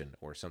vocation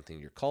or something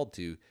you're called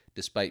to,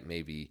 despite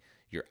maybe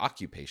your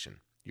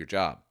occupation, your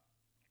job.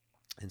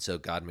 And so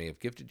God may have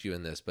gifted you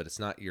in this, but it's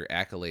not your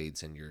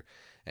accolades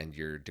and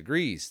your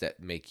degrees that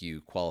make you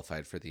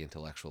qualified for the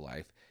intellectual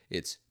life.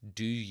 It's,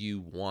 do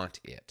you want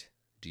it?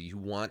 Do you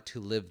want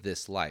to live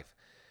this life?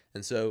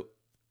 And so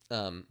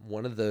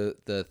one of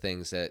the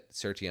things that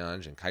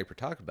Sertianj and Kuiper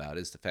talk about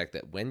is the fact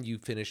that when you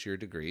finish your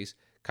degrees,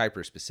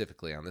 Kuiper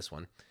specifically on this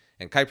one,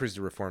 and Kuiper's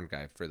the Reformed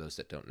guy for those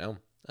that don't know,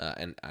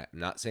 and I'm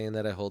not saying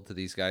that I hold to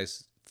these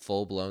guys'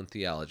 full-blown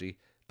theology,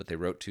 but they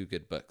wrote 2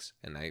 good books,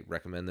 and I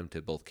recommend them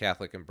to both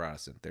Catholic and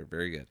Protestant. They're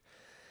very good.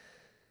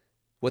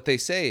 What they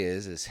say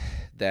is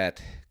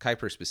that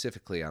Kuiper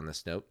specifically on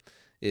this note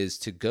is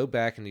to go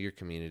back into your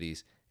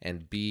communities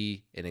and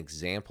be an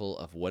example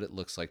of what it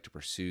looks like to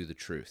pursue the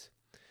truth.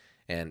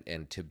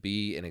 And to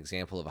be an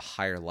example of a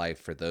higher life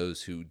for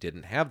those who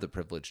didn't have the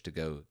privilege to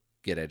go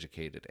get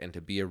educated, and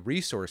to be a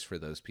resource for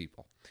those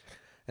people.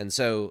 And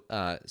so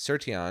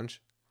Sertianj,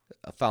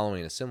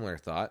 following a similar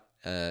thought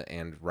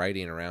and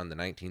writing around the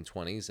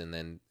 1920s, and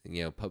then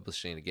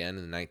publishing again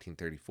in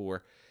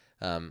 1934,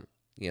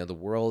 the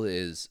world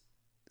is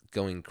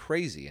going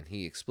crazy, and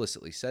he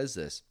explicitly says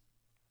this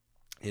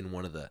in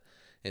one of the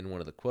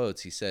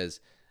quotes. He says,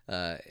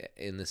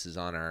 and this is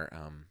on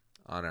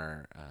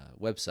our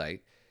website.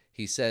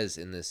 He says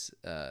in this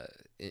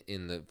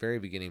in the very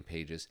beginning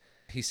pages,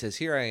 he says,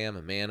 "Here I am,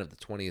 a man of the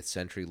 20th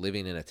century,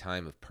 living in a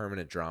time of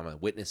permanent drama,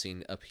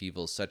 witnessing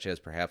upheavals such as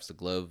perhaps the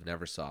globe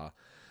never saw.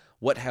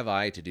 What have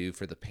I to do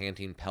for the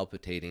panting,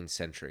 palpitating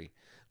century?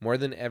 More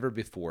than ever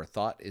before,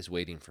 thought is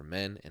waiting for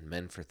men, and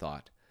men for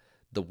thought.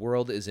 The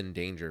world is in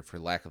danger for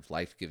lack of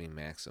life-giving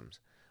maxims.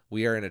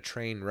 We are in a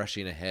train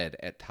rushing ahead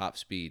at top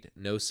speed,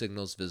 no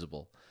signals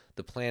visible.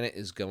 The planet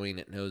is going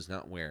it knows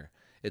not where.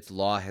 Its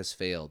law has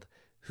failed.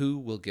 Who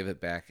will give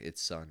it back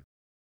its sun?"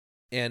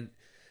 And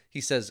he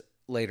says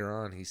later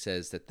on,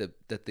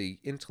 that the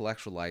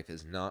intellectual life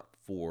is not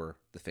for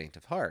the faint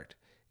of heart.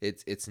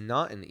 It's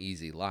not an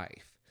easy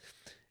life.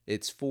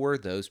 It's for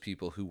those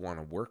people who want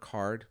to work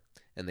hard,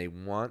 and they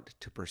want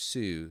to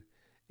pursue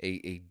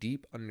a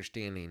deep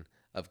understanding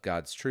of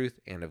God's truth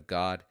and of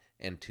God,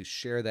 and to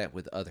share that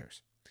with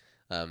others.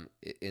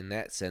 In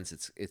that sense,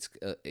 it's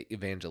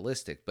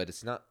evangelistic, but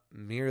it's not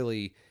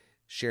merely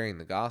sharing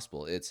the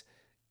gospel. It's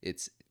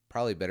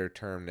probably better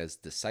termed as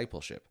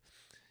discipleship.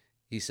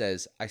 He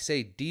says, I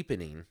say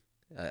deepening,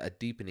 a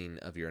deepening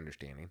of your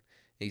understanding.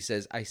 He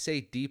says, I say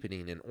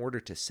deepening in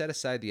order to set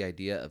aside the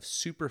idea of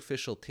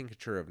superficial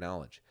tincture of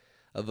knowledge.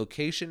 A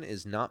vocation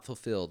is not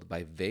fulfilled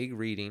by vague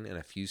reading and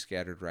a few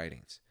scattered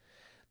writings.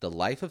 The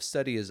life of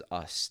study is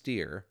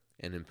austere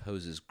and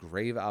imposes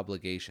grave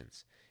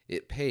obligations.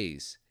 It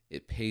pays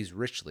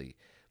richly,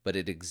 but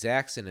it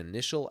exacts an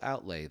initial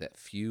outlay that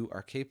few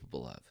are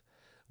capable of.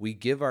 We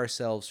give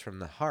ourselves from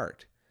the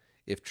heart,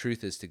 if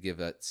truth is to give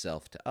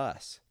itself to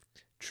us.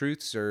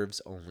 Truth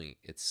serves only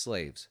its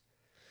slaves.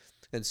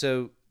 And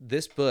so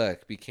this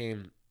book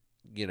became,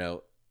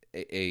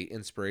 a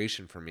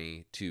inspiration for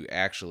me to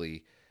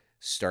actually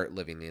start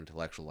living the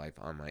intellectual life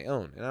on my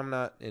own. And I'm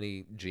not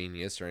any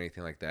genius or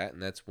anything like that.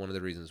 And that's one of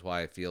the reasons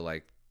why I feel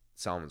like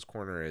Solomon's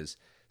Corner is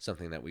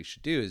something that we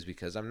should do, is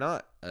because I'm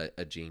not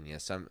a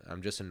genius.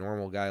 I'm just a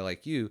normal guy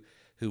like you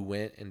who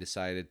went and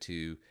decided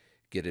to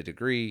get a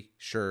degree.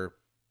 Sure,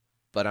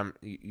 but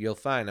you'll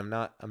find I'm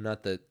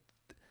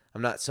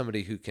not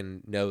somebody who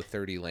can know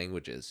 30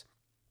 languages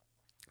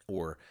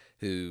or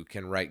who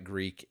can write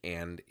Greek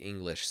and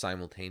English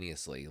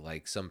simultaneously,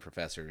 like some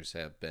professors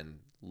have been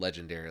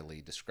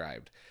legendarily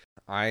described.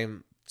 I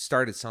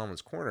started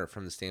Solomon's Corner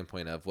from the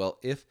standpoint of, well,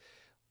 if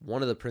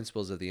one of the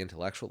principles of the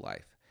intellectual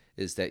life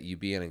is that you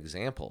be an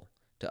example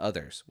to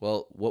others,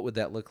 well, what would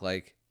that look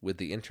like with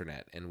the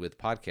internet and with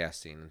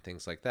podcasting and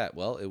things like that?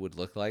 Well, it would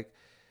look like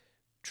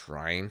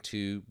trying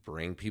to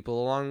bring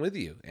people along with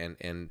you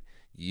and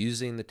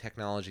using the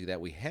technology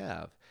that we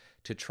have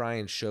to try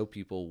and show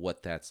people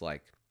what that's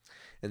like.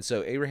 And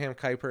so Abraham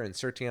Kuyper and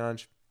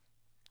Sertianj,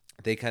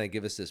 they kind of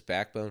give us this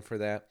backbone for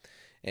that.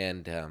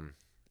 And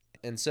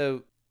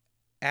so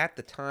at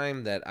the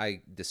time that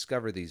I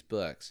discovered these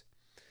books,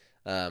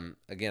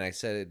 again, I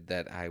said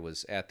that I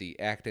was at the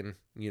Acton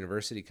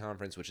University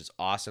Conference, which is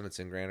awesome. It's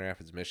in Grand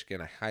Rapids,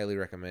 Michigan. I highly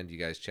recommend you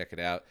guys check it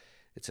out.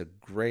 It's a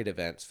great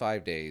event. It's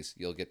 5 days.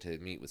 You'll get to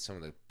meet with some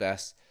of the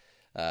best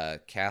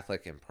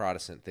Catholic and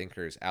Protestant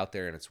thinkers out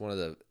there, and it's one of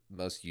the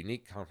most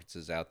unique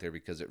conferences out there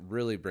because it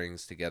really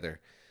brings together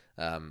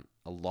a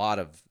lot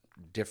of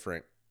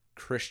different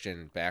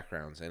Christian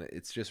backgrounds, and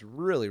it's just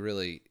really,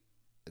 really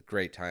a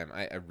great time.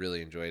 I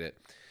really enjoyed it.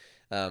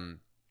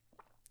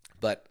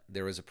 But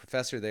there was a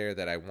professor there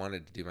that I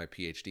wanted to do my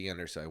PhD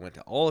under, so I went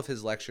to all of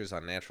his lectures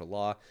on natural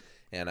law,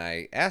 and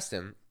I asked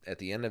him at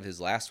the end of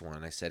his last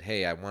one, I said,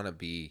 hey, I want to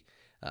be...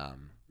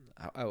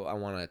 I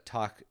want to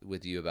talk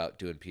with you about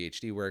doing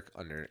PhD work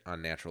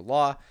on natural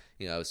law.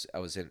 You know, I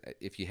was in.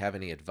 If you have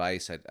any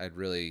advice, I'd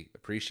really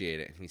appreciate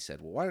it. And he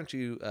said, well, why don't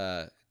you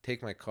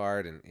take my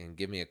card and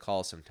give me a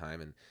call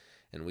sometime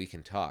and we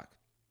can talk.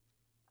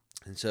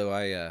 And so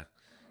I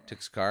took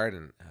his card,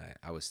 and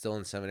I was still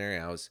in seminary.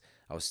 I was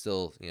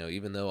still, you know,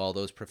 even though all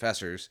those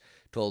professors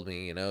told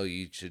me, you know,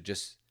 you should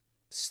just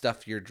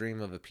stuff your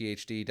dream of a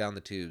PhD down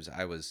the tubes.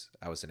 I was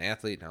an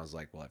athlete, and I was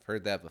like, well, I've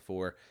heard that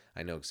before.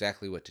 I know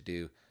exactly what to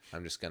do.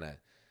 I'm just gonna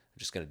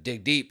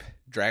dig deep,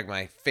 drag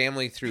my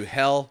family through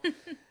hell,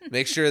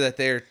 make sure that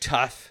they're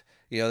tough,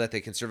 you know, that they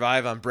can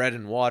survive on bread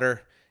and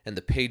water and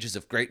the pages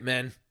of great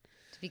men.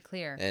 To be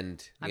clear,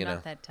 and I'm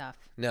not that tough.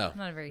 No, I'm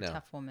not a very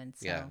tough woman.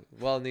 So. Yeah,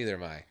 well, neither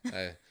am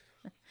I.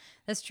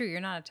 That's true.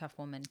 You're not a tough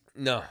woman.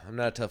 No, I'm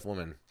not a tough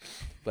woman,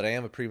 but I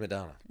am a prima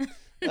donna.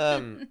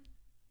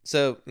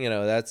 So, you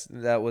know,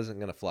 that wasn't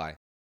going to fly.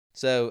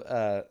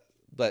 So,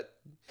 but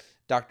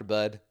Dr.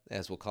 Bud,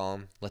 as we'll call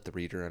him, let the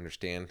reader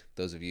understand.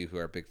 Those of you who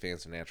are big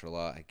fans of natural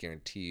law, I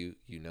guarantee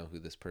you know who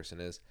this person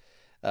is.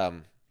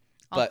 All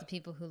the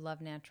people who love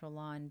natural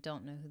law and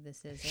don't know who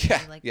this is.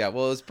 Yeah,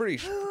 well, it's pretty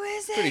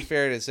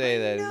fair to say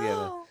that. No. You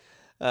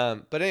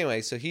know. But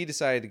anyway, so he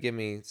decided to give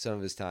me some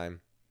of his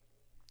time,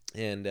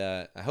 and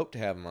I hope to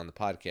have him on the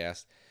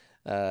podcast.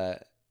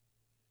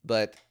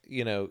 But,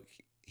 you know,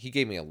 he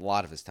gave me a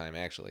lot of his time,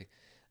 actually,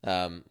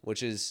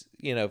 which is,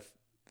 you know,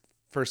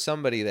 for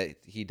somebody that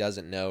he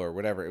doesn't know or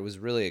whatever, it was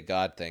really a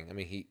God thing. I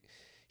mean,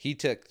 he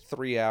took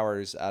 3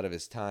 hours out of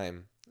his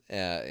time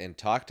and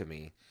talked to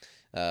me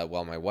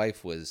while my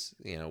wife was,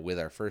 you know, with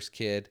our first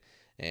kid,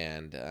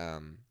 and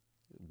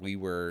we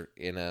were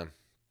in a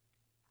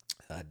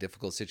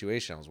difficult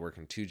situation. I was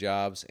working 2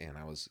 jobs, and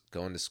I was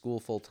going to school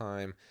full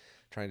time,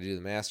 trying to do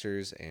the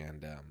master's,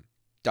 and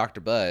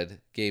Dr. Bud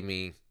gave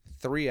me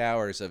 3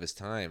 hours of his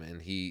time,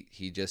 and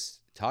he just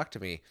talked to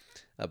me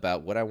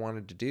about what I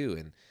wanted to do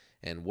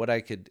and what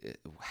I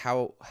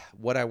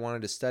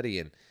wanted to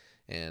study,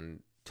 and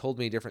told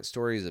me different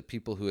stories of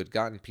people who had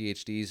gotten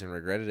PhDs and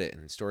regretted it,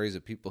 and stories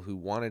of people who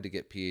wanted to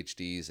get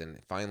PhDs and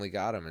finally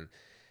got them, and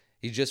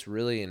he just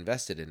really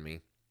invested in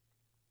me.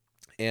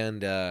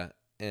 And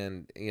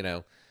you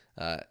know,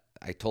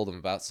 I told him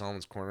about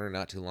Solomon's Corner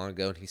not too long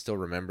ago, and he still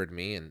remembered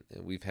me, and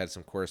we've had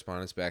some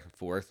correspondence back and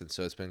forth, and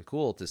so it's been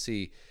cool to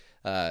see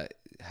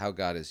how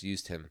God has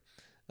used him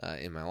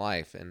in my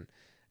life.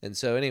 And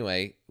so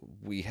anyway,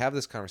 we have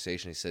this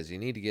conversation. He says, you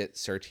need to get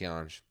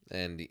Sertianj,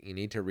 and you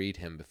need to read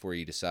him before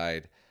you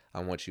decide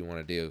on what you want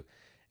to do.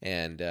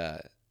 And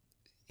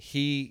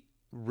he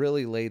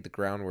really laid the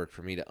groundwork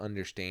for me to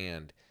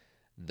understand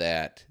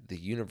that the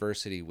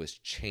university was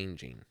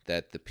changing,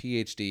 that the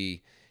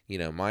PhD, you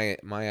know, my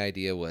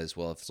idea was,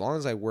 well, as long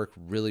as I work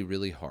really,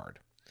 really hard,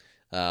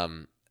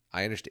 I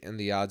understand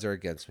the odds are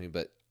against me,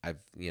 but I've,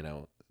 you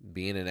know,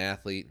 being an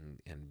athlete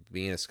and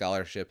being a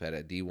scholarship at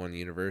a D1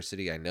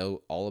 university, I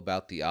know all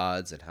about the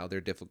odds and how they're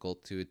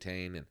difficult to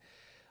attain and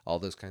all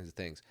those kinds of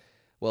things.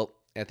 Well,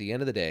 at the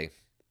end of the day,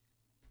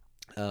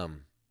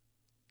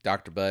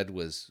 Dr. Bud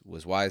was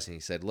wise, and he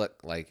said,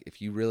 look, like,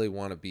 if you really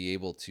want to be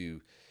able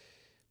to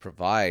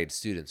provide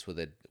students with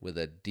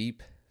a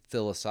deep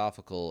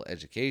philosophical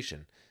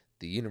education,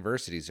 the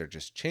universities are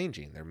just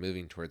changing. They're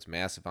moving towards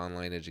massive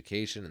online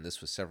education, and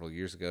this was several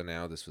years ago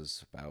now. This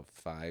was about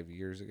 5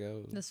 years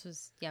ago. This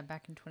was,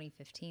 back in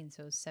 2015,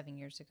 so it was 7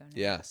 years ago now.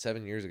 Yeah,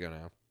 7 years ago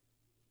now.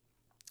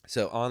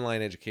 So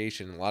online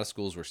education, a lot of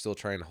schools were still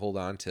trying to hold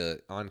on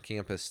to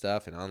on-campus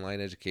stuff and online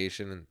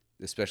education, and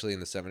especially in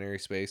the seminary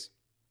space.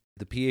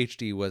 The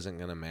PhD wasn't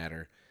going to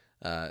matter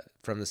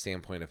from the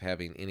standpoint of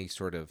having any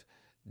sort of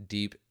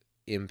deep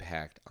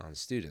impact on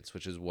students,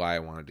 which is why I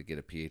wanted to get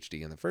a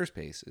PhD in the first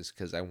place, is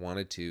because I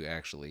wanted to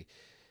actually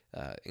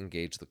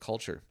engage the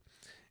culture.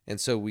 And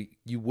so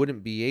you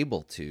wouldn't be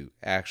able to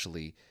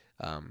actually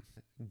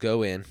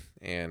go in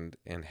and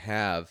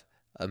have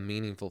a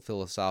meaningful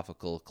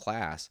philosophical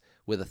class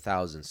with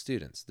 1,000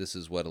 students. This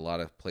is what a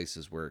lot of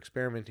places were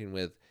experimenting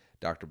with.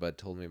 Dr. Budd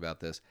told me about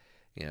this.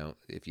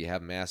 If you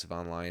have massive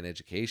online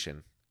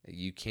education,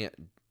 you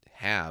can't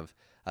have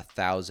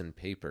 1,000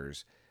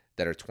 papers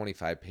that are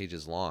 25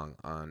 pages long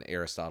on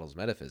Aristotle's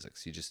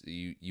metaphysics.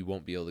 You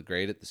won't be able to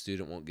grade it. The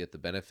student won't get the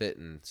benefit,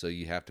 and so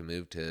you have to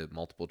move to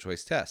multiple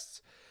choice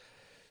tests.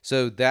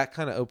 So that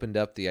kind of opened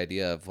up the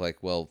idea of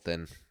like, well,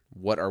 then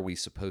what are we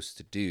supposed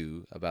to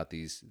do about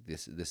this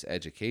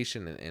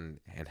education,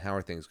 and how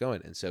are things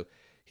going? And so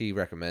he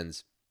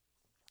recommends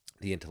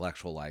The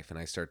Intellectual Life, and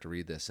I start to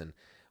read this, and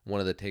one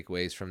of the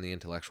takeaways from The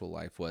Intellectual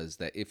Life was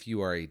that if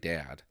you are a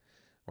dad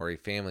or a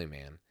family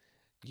man,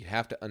 you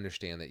have to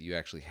understand that you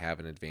actually have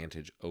an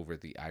advantage over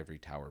the ivory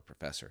tower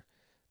professor.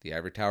 The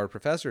ivory tower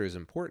professor is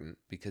important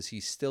because he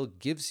still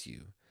gives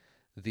you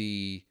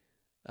the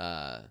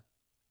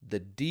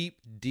deep,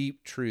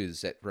 deep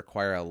truths that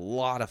require a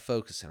lot of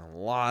focus and a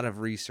lot of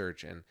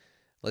research. And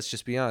let's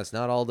just be honest,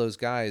 not all those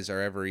guys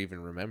are ever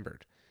even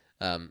remembered.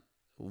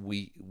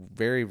 We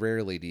very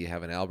rarely do you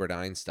have an Albert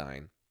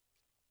Einstein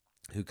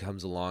who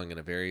comes along in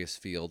a various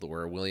field,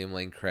 or a William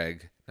Lane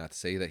Craig, not to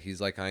say that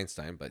he's like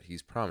Einstein, but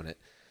he's prominent.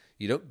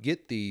 You don't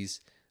get these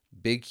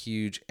big,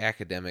 huge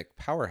academic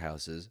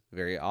powerhouses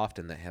very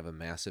often that have a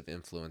massive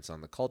influence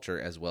on the culture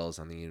as well as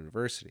on the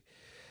university.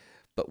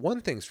 But one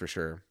thing's for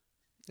sure,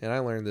 and I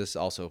learned this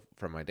also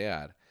from my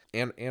dad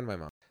and my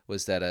mom,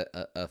 was that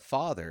a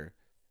father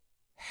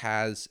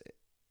has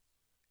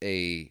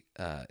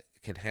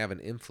can have an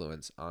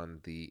influence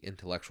on the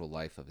intellectual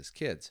life of his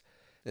kids.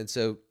 And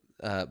so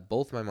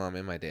both my mom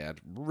and my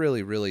dad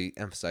really, really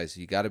emphasize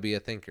you got to be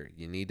a thinker.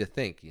 You need to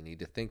think. You need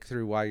to think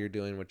through why you're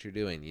doing what you're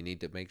doing. You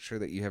need to make sure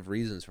that you have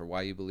reasons for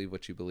why you believe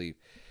what you believe.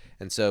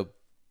 And so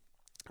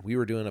we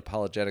were doing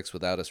apologetics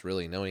without us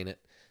really knowing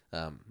it.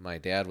 My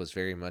dad was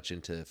very much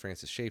into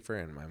Francis Schaeffer,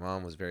 and my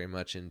mom was very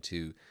much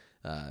into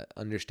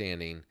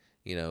understanding,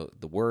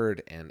 the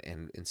Word and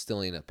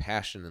instilling a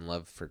passion and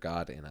love for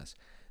God in us.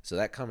 So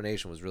that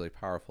combination was really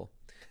powerful.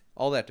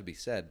 All that to be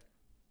said,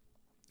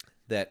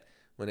 that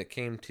when it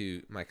came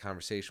to my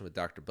conversation with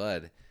Dr.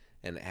 Budd,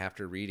 and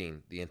after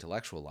reading The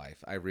Intellectual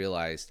Life, I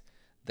realized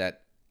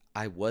that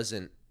I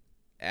wasn't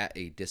at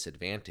a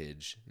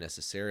disadvantage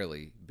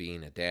necessarily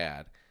being a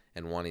dad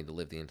and wanting to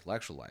live the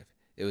intellectual life.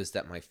 It was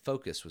that my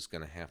focus was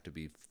going to have to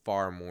be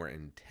far more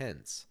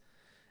intense,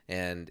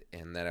 and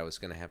that I was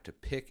going to have to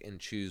pick and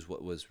choose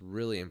what was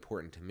really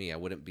important to me. I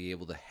wouldn't be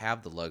able to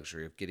have the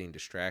luxury of getting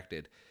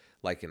distracted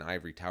like an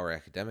ivory tower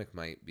academic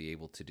might be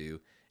able to do,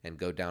 and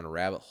go down a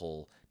rabbit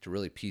hole to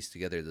really piece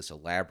together this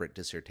elaborate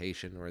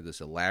dissertation or this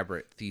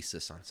elaborate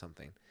thesis on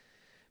something.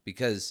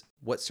 Because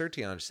what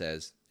Sertion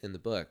says in the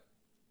book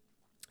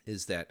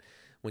is that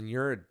when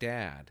you're a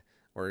dad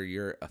or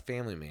you're a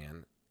family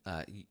man,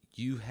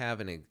 you have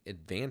an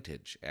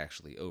advantage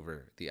actually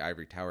over the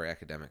ivory tower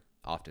academic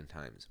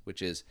oftentimes,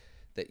 which is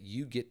that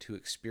you get to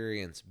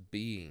experience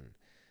being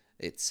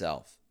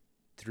itself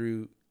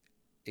through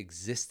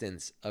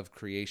existence of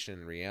creation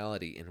and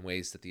reality in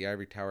ways that the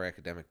ivory tower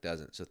academic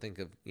doesn't. So think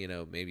of,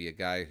 maybe a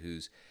guy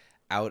who's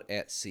out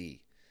at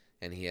sea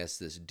and he has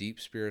this deep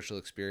spiritual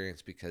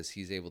experience because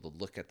he's able to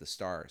look at the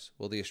stars.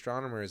 Well, the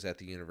astronomer is at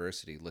the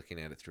university looking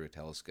at it through a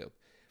telescope.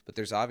 But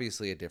there's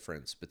obviously a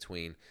difference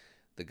between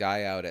the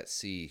guy out at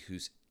sea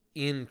who's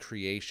in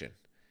creation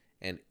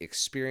and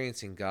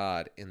experiencing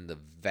God in the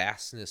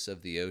vastness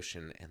of the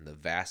ocean and the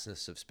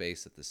vastness of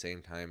space at the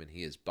same time, and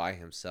he is by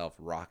himself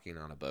rocking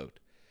on a boat.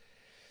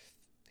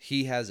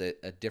 He has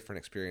a different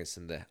experience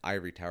than the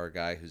ivory tower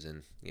guy who's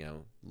in,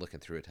 looking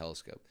through a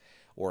telescope,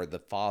 or the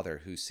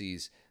father who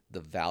sees the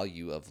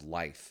value of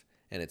life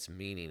and its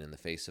meaning in the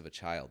face of a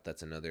child.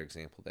 That's another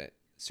example that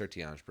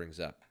Sertion brings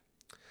up.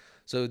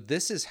 So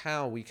this is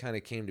how we kind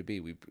of came to be.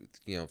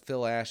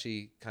 Phil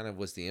Ashey kind of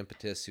was the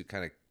impetus who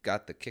kind of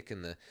got the kick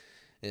in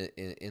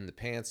the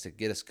pants to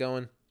get us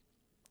going.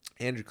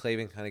 Andrew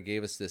Klavan kind of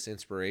gave us this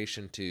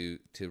inspiration to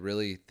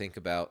really think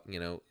about,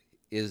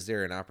 is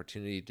there an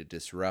opportunity to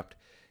disrupt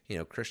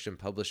Christian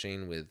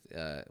publishing with,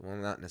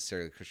 not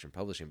necessarily Christian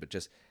publishing, but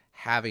just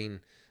having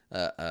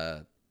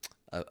a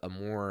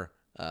more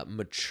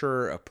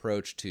mature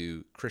approach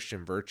to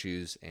Christian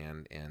virtues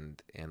and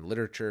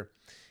literature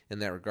in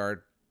that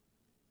regard.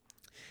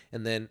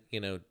 And then,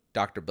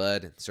 Dr.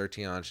 Budd and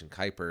Sertion and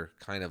Kuyper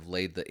kind of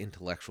laid the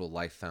intellectual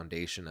life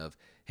foundation of,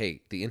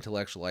 hey, the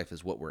intellectual life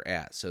is what we're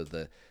at. So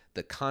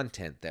the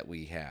content that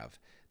we have,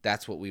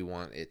 that's what we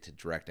want it to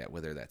direct at,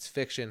 whether that's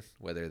fiction,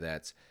 whether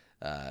that's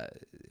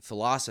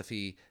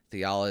philosophy,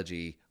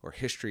 theology, or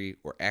history,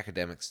 or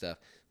academic stuff.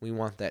 We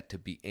want that to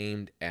be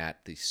aimed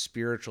at the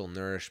spiritual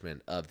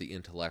nourishment of the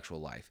intellectual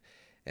life.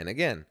 And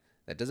again,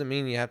 That doesn't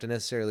mean you have to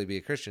necessarily be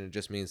a Christian. It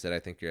just means that I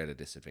think you're at a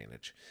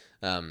disadvantage.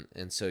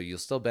 And so you'll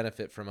still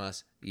benefit from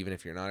us, even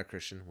if you're not a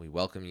Christian. We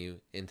welcome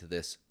you into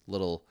this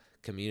little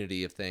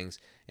community of things.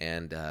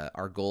 And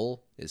our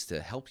goal is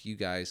to help you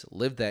guys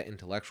live that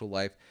intellectual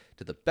life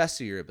to the best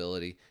of your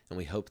ability. And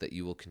we hope that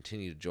you will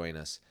continue to join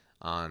us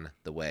on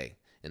the way.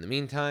 In the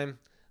meantime,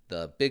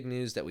 the big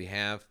news that we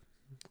have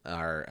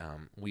are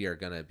we are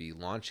going to be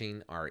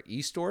launching our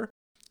e-store.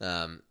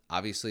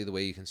 Obviously, the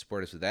way you can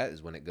support us with that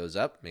is when it goes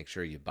up, make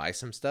sure you buy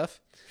some stuff.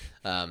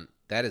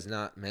 That is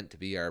not meant to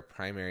be our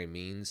primary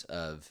means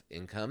of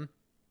income.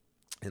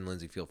 And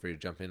Lindsay, feel free to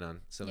jump in on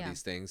some of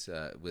these things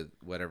with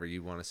whatever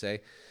you want to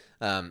say.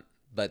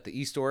 But the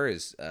e-store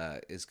is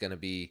going to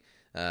be,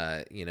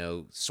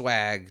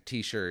 swag,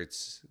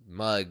 t-shirts,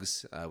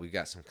 mugs. We've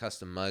got some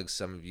custom mugs.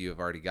 Some of you have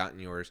already gotten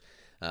yours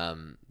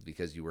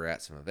because you were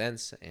at some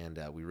events, and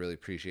we really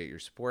appreciate your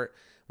support.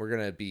 We're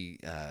going to be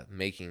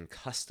making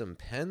custom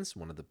pens.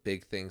 One of the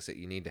big things that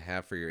you need to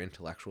have for your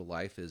intellectual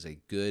life is a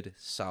good,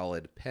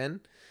 solid pen.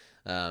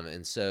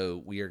 And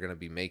so we are going to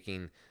be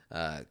making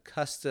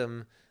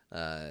custom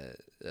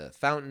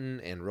fountain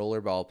and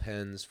rollerball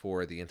pens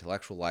for the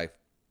intellectual life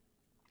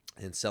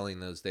and selling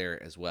those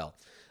there as well.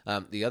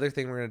 The other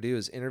thing we're going to do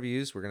is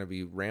interviews. We're going to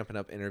be ramping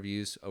up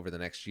interviews over the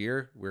next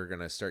year. We're going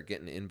to start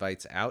getting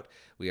invites out.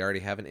 We already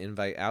have an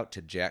invite out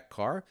to Jack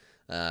Carr,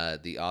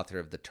 the author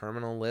of The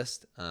Terminal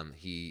List.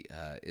 He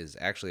is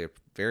actually a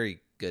very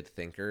good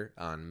thinker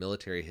on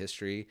military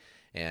history,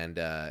 and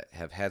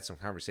have had some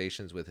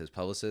conversations with his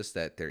publicist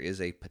that there is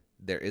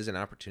an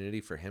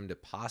opportunity for him to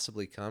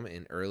possibly come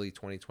in early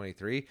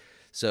 2023.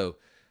 So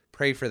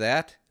pray for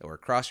that, or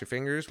cross your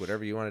fingers,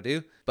 whatever you want to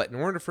do. But in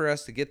order for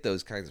us to get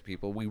those kinds of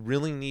people, we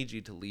really need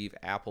you to leave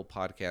Apple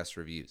Podcast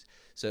reviews.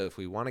 So if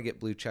we want to get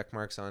blue check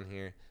marks on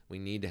here, we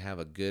need to have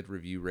a good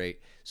review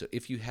rate. So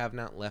if you have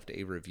not left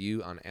a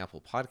review on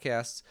Apple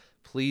Podcasts,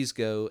 please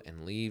go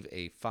and leave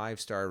a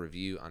 5-star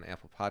review on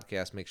Apple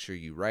Podcasts. Make sure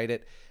you write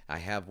it. I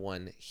have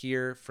one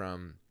here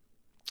from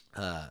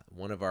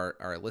one of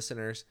our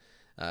listeners.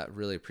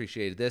 Really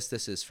appreciated this.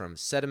 This is from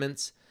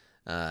Sediments.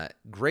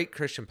 Great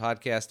Christian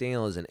podcast.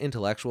 Daniel is an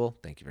intellectual,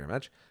 thank you very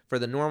much, for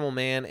the normal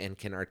man, and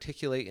can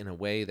articulate in a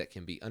way that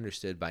can be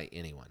understood by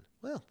anyone.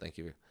 Well, thank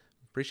you.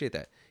 Appreciate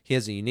that. He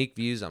has a unique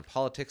views on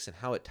politics and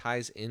how it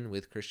ties in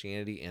with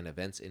Christianity and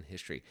events in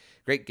history.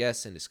 Great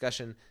guests and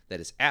discussion that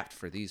is apt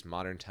for these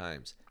modern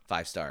times.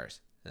 5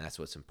 stars. And that's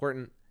what's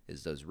important,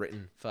 is those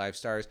written 5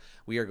 stars.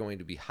 We are going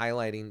to be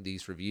highlighting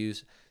these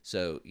reviews.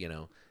 So,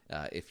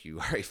 if you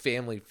are a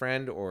family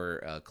friend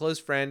or a close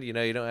friend, you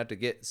don't have to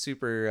get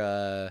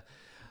super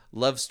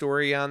love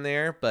story on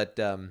there. But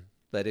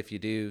if you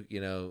do,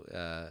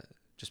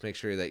 just make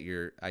sure that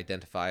you're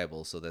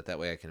identifiable, so that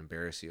way I can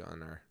embarrass you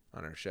on our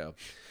show.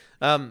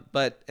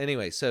 But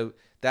anyway, so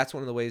that's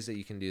one of the ways that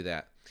you can do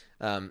that.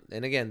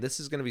 And again, this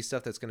is going to be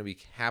stuff that's going to be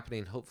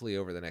happening hopefully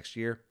over the next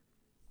year.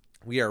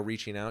 We are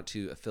reaching out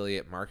to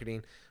affiliate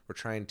marketing. We're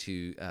trying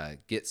to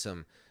get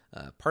some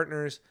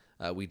partners.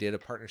 We did a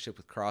partnership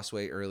with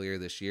Crossway earlier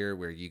this year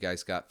where you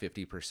guys got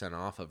 50%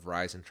 off of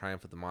Rise and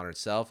Triumph of the Modern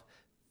Self.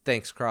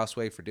 Thanks,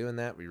 Crossway, for doing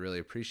that. We really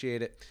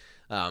appreciate it.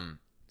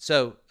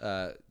 So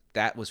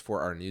that was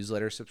for our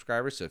newsletter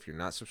subscribers. So if you're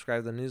not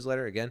subscribed to the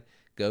newsletter, again,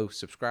 go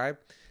subscribe.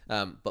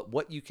 But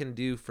what you can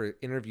do for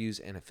interviews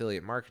and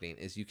affiliate marketing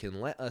is you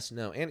can let us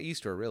know, and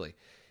eStore really,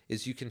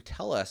 is you can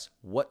tell us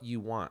what you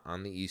want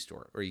on the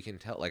eStore. Or you can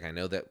tell, like, I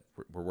know that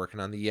we're working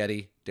on the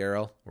Yeti,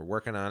 Daryl. We're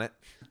working on it.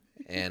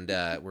 And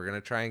we're going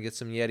to try and get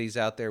some Yetis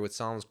out there with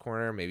Solomon's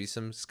Corner, maybe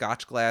some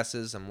Scotch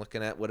glasses. I'm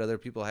looking at what other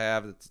people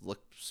have. It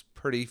looks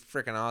pretty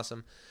freaking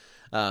awesome.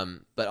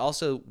 But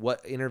also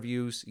what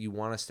interviews you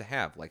want us to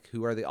have. Like,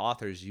 who are the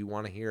authors you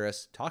want to hear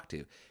us talk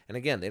to? And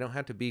again, they don't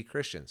have to be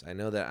Christians. I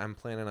know that I'm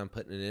planning on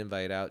putting an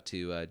invite out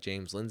to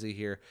James Lindsay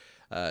here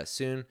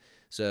soon.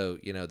 So,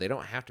 they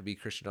don't have to be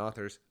Christian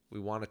authors. We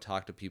want to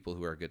talk to people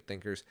who are good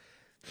thinkers.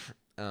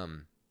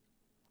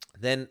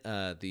 Then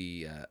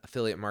the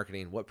affiliate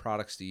marketing, what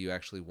products do you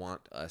actually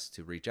want us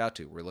to reach out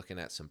to? We're looking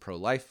at some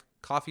pro-life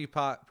coffee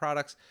pot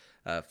products.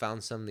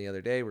 Found some the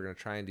other day. We're going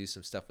to try and do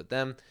some stuff with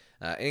them.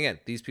 And again,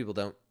 these people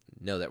don't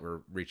know that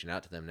we're reaching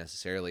out to them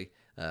necessarily,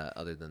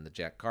 other than the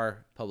Jack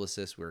Carr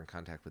publicist. We're in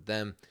contact with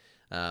them.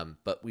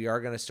 But we are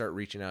going to start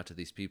reaching out to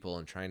these people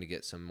and trying to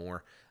get some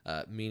more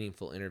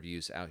meaningful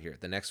interviews out here.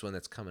 The next one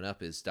that's coming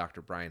up is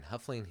Dr. Brian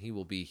Huffling. He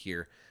will be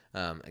here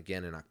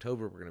again in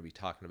October. We're going to be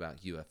talking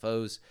about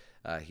UFOs.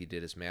 He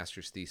did his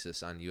master's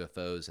thesis on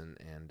UFOs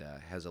and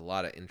has a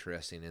lot of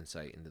interesting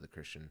insight into the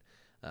Christian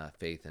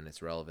faith and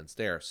its relevance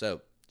there.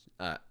 So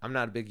I'm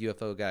not a big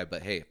UFO guy,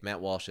 but hey, if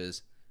Matt Walsh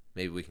is,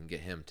 maybe we can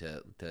get him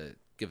to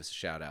give us a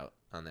shout out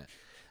on that.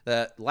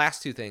 The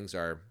last 2 things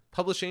are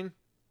publishing.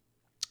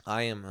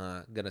 I am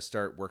going to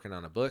start working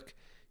on a book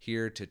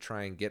here to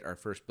try and get our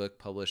first book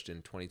published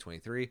in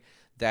 2023.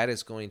 That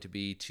is going to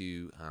be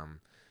to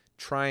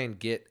try and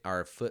get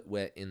our foot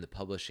wet in the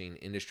publishing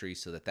industry,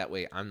 so that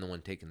way I'm the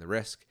one taking the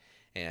risk,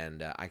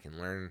 and I can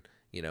learn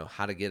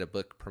how to get a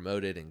book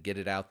promoted and get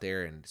it out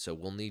there. And so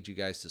we'll need you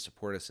guys to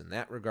support us in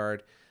that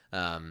regard.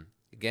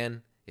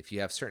 Again, if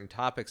you have certain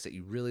topics that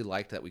you really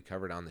liked that we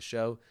covered on the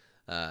show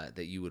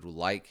that you would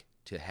like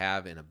to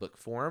have in a book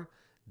form,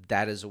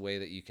 that is a way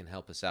that you can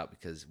help us out,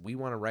 because we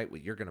want to write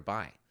what you're going to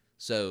buy.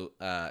 So,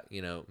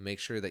 make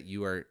sure that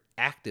you are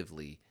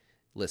actively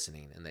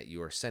listening and that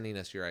you are sending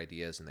us your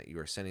ideas and that you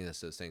are sending us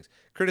those things.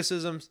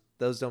 Criticisms,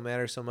 those don't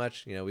matter so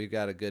much. We've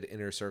got a good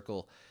inner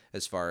circle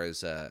as far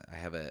as I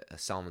have a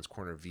Solomon's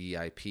Corner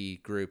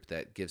VIP group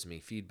that gives me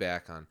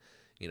feedback on,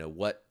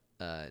 what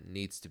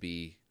needs to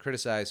be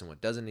criticized and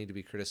what doesn't need to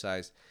be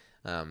criticized.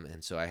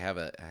 And so I have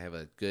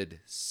a good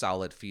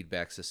solid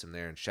feedback system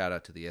there, and shout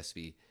out to the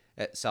SV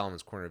at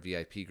Solomon's Corner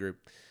VIP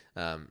group.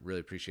 Really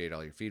appreciate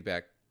all your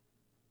feedback.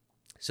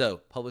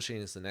 So publishing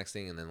is the next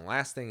thing. And then the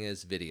last thing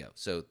is video.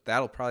 So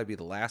that'll probably be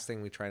the last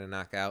thing we try to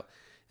knock out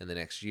in the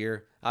next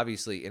year.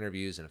 Obviously,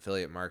 interviews and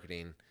affiliate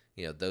marketing,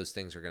 those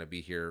things are going to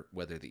be here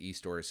whether the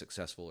e-store is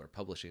successful or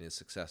publishing is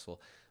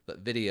successful. But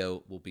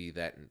video will be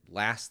that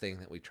last thing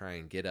that we try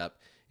and get up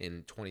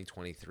in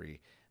 2023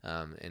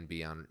 and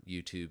be on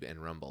YouTube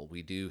and Rumble.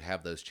 We do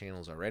have those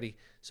channels already,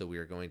 so we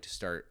are going to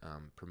start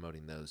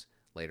promoting those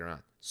later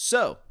on.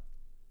 So,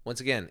 once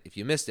again, if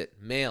you missed it,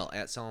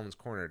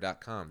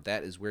 mail@solomonscorner.com.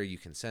 That is where you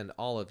can send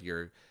all of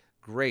your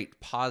great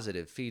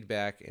positive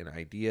feedback and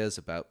ideas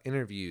about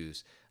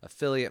interviews,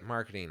 affiliate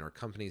marketing, or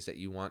companies that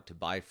you want to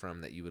buy from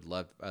that you would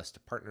love us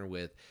to partner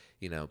with,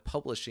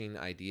 publishing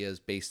ideas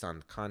based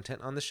on content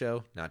on the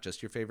show, not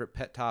just your favorite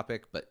pet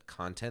topic, but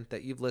content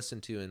that you've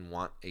listened to and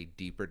want a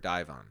deeper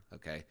dive on,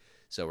 okay?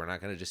 So we're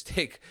not going to just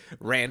take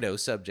rando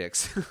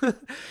subjects.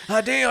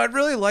 Daniel, I'd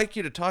really like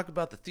you to talk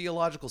about the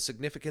theological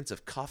significance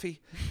of coffee.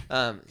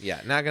 Not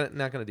gonna do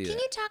that. Can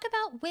you talk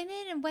about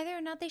women and whether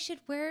or not they should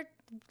wear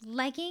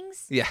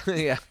leggings?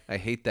 Yeah. I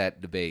hate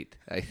that debate.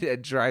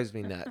 It drives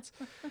me nuts.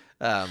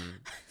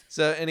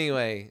 So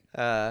anyway,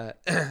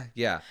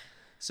 yeah.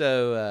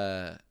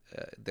 So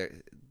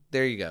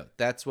there you go.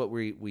 That's what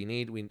we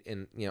need.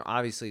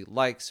 Obviously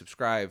like,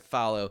 subscribe,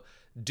 follow,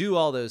 do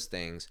all those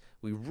things.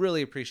 We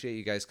really appreciate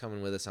you guys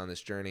coming with us on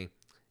this journey,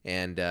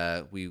 and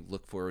we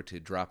look forward to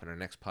dropping our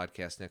next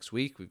podcast next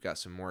week. We've got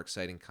some more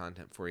exciting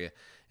content for you,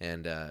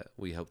 and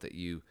we hope that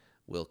you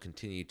will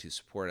continue to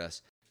support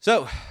us.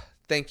 So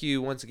thank you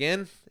once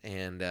again,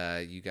 and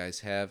you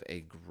guys have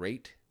a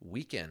great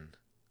weekend.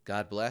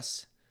 God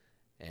bless,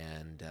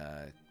 and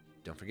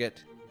don't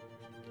forget,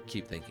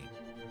 keep thinking.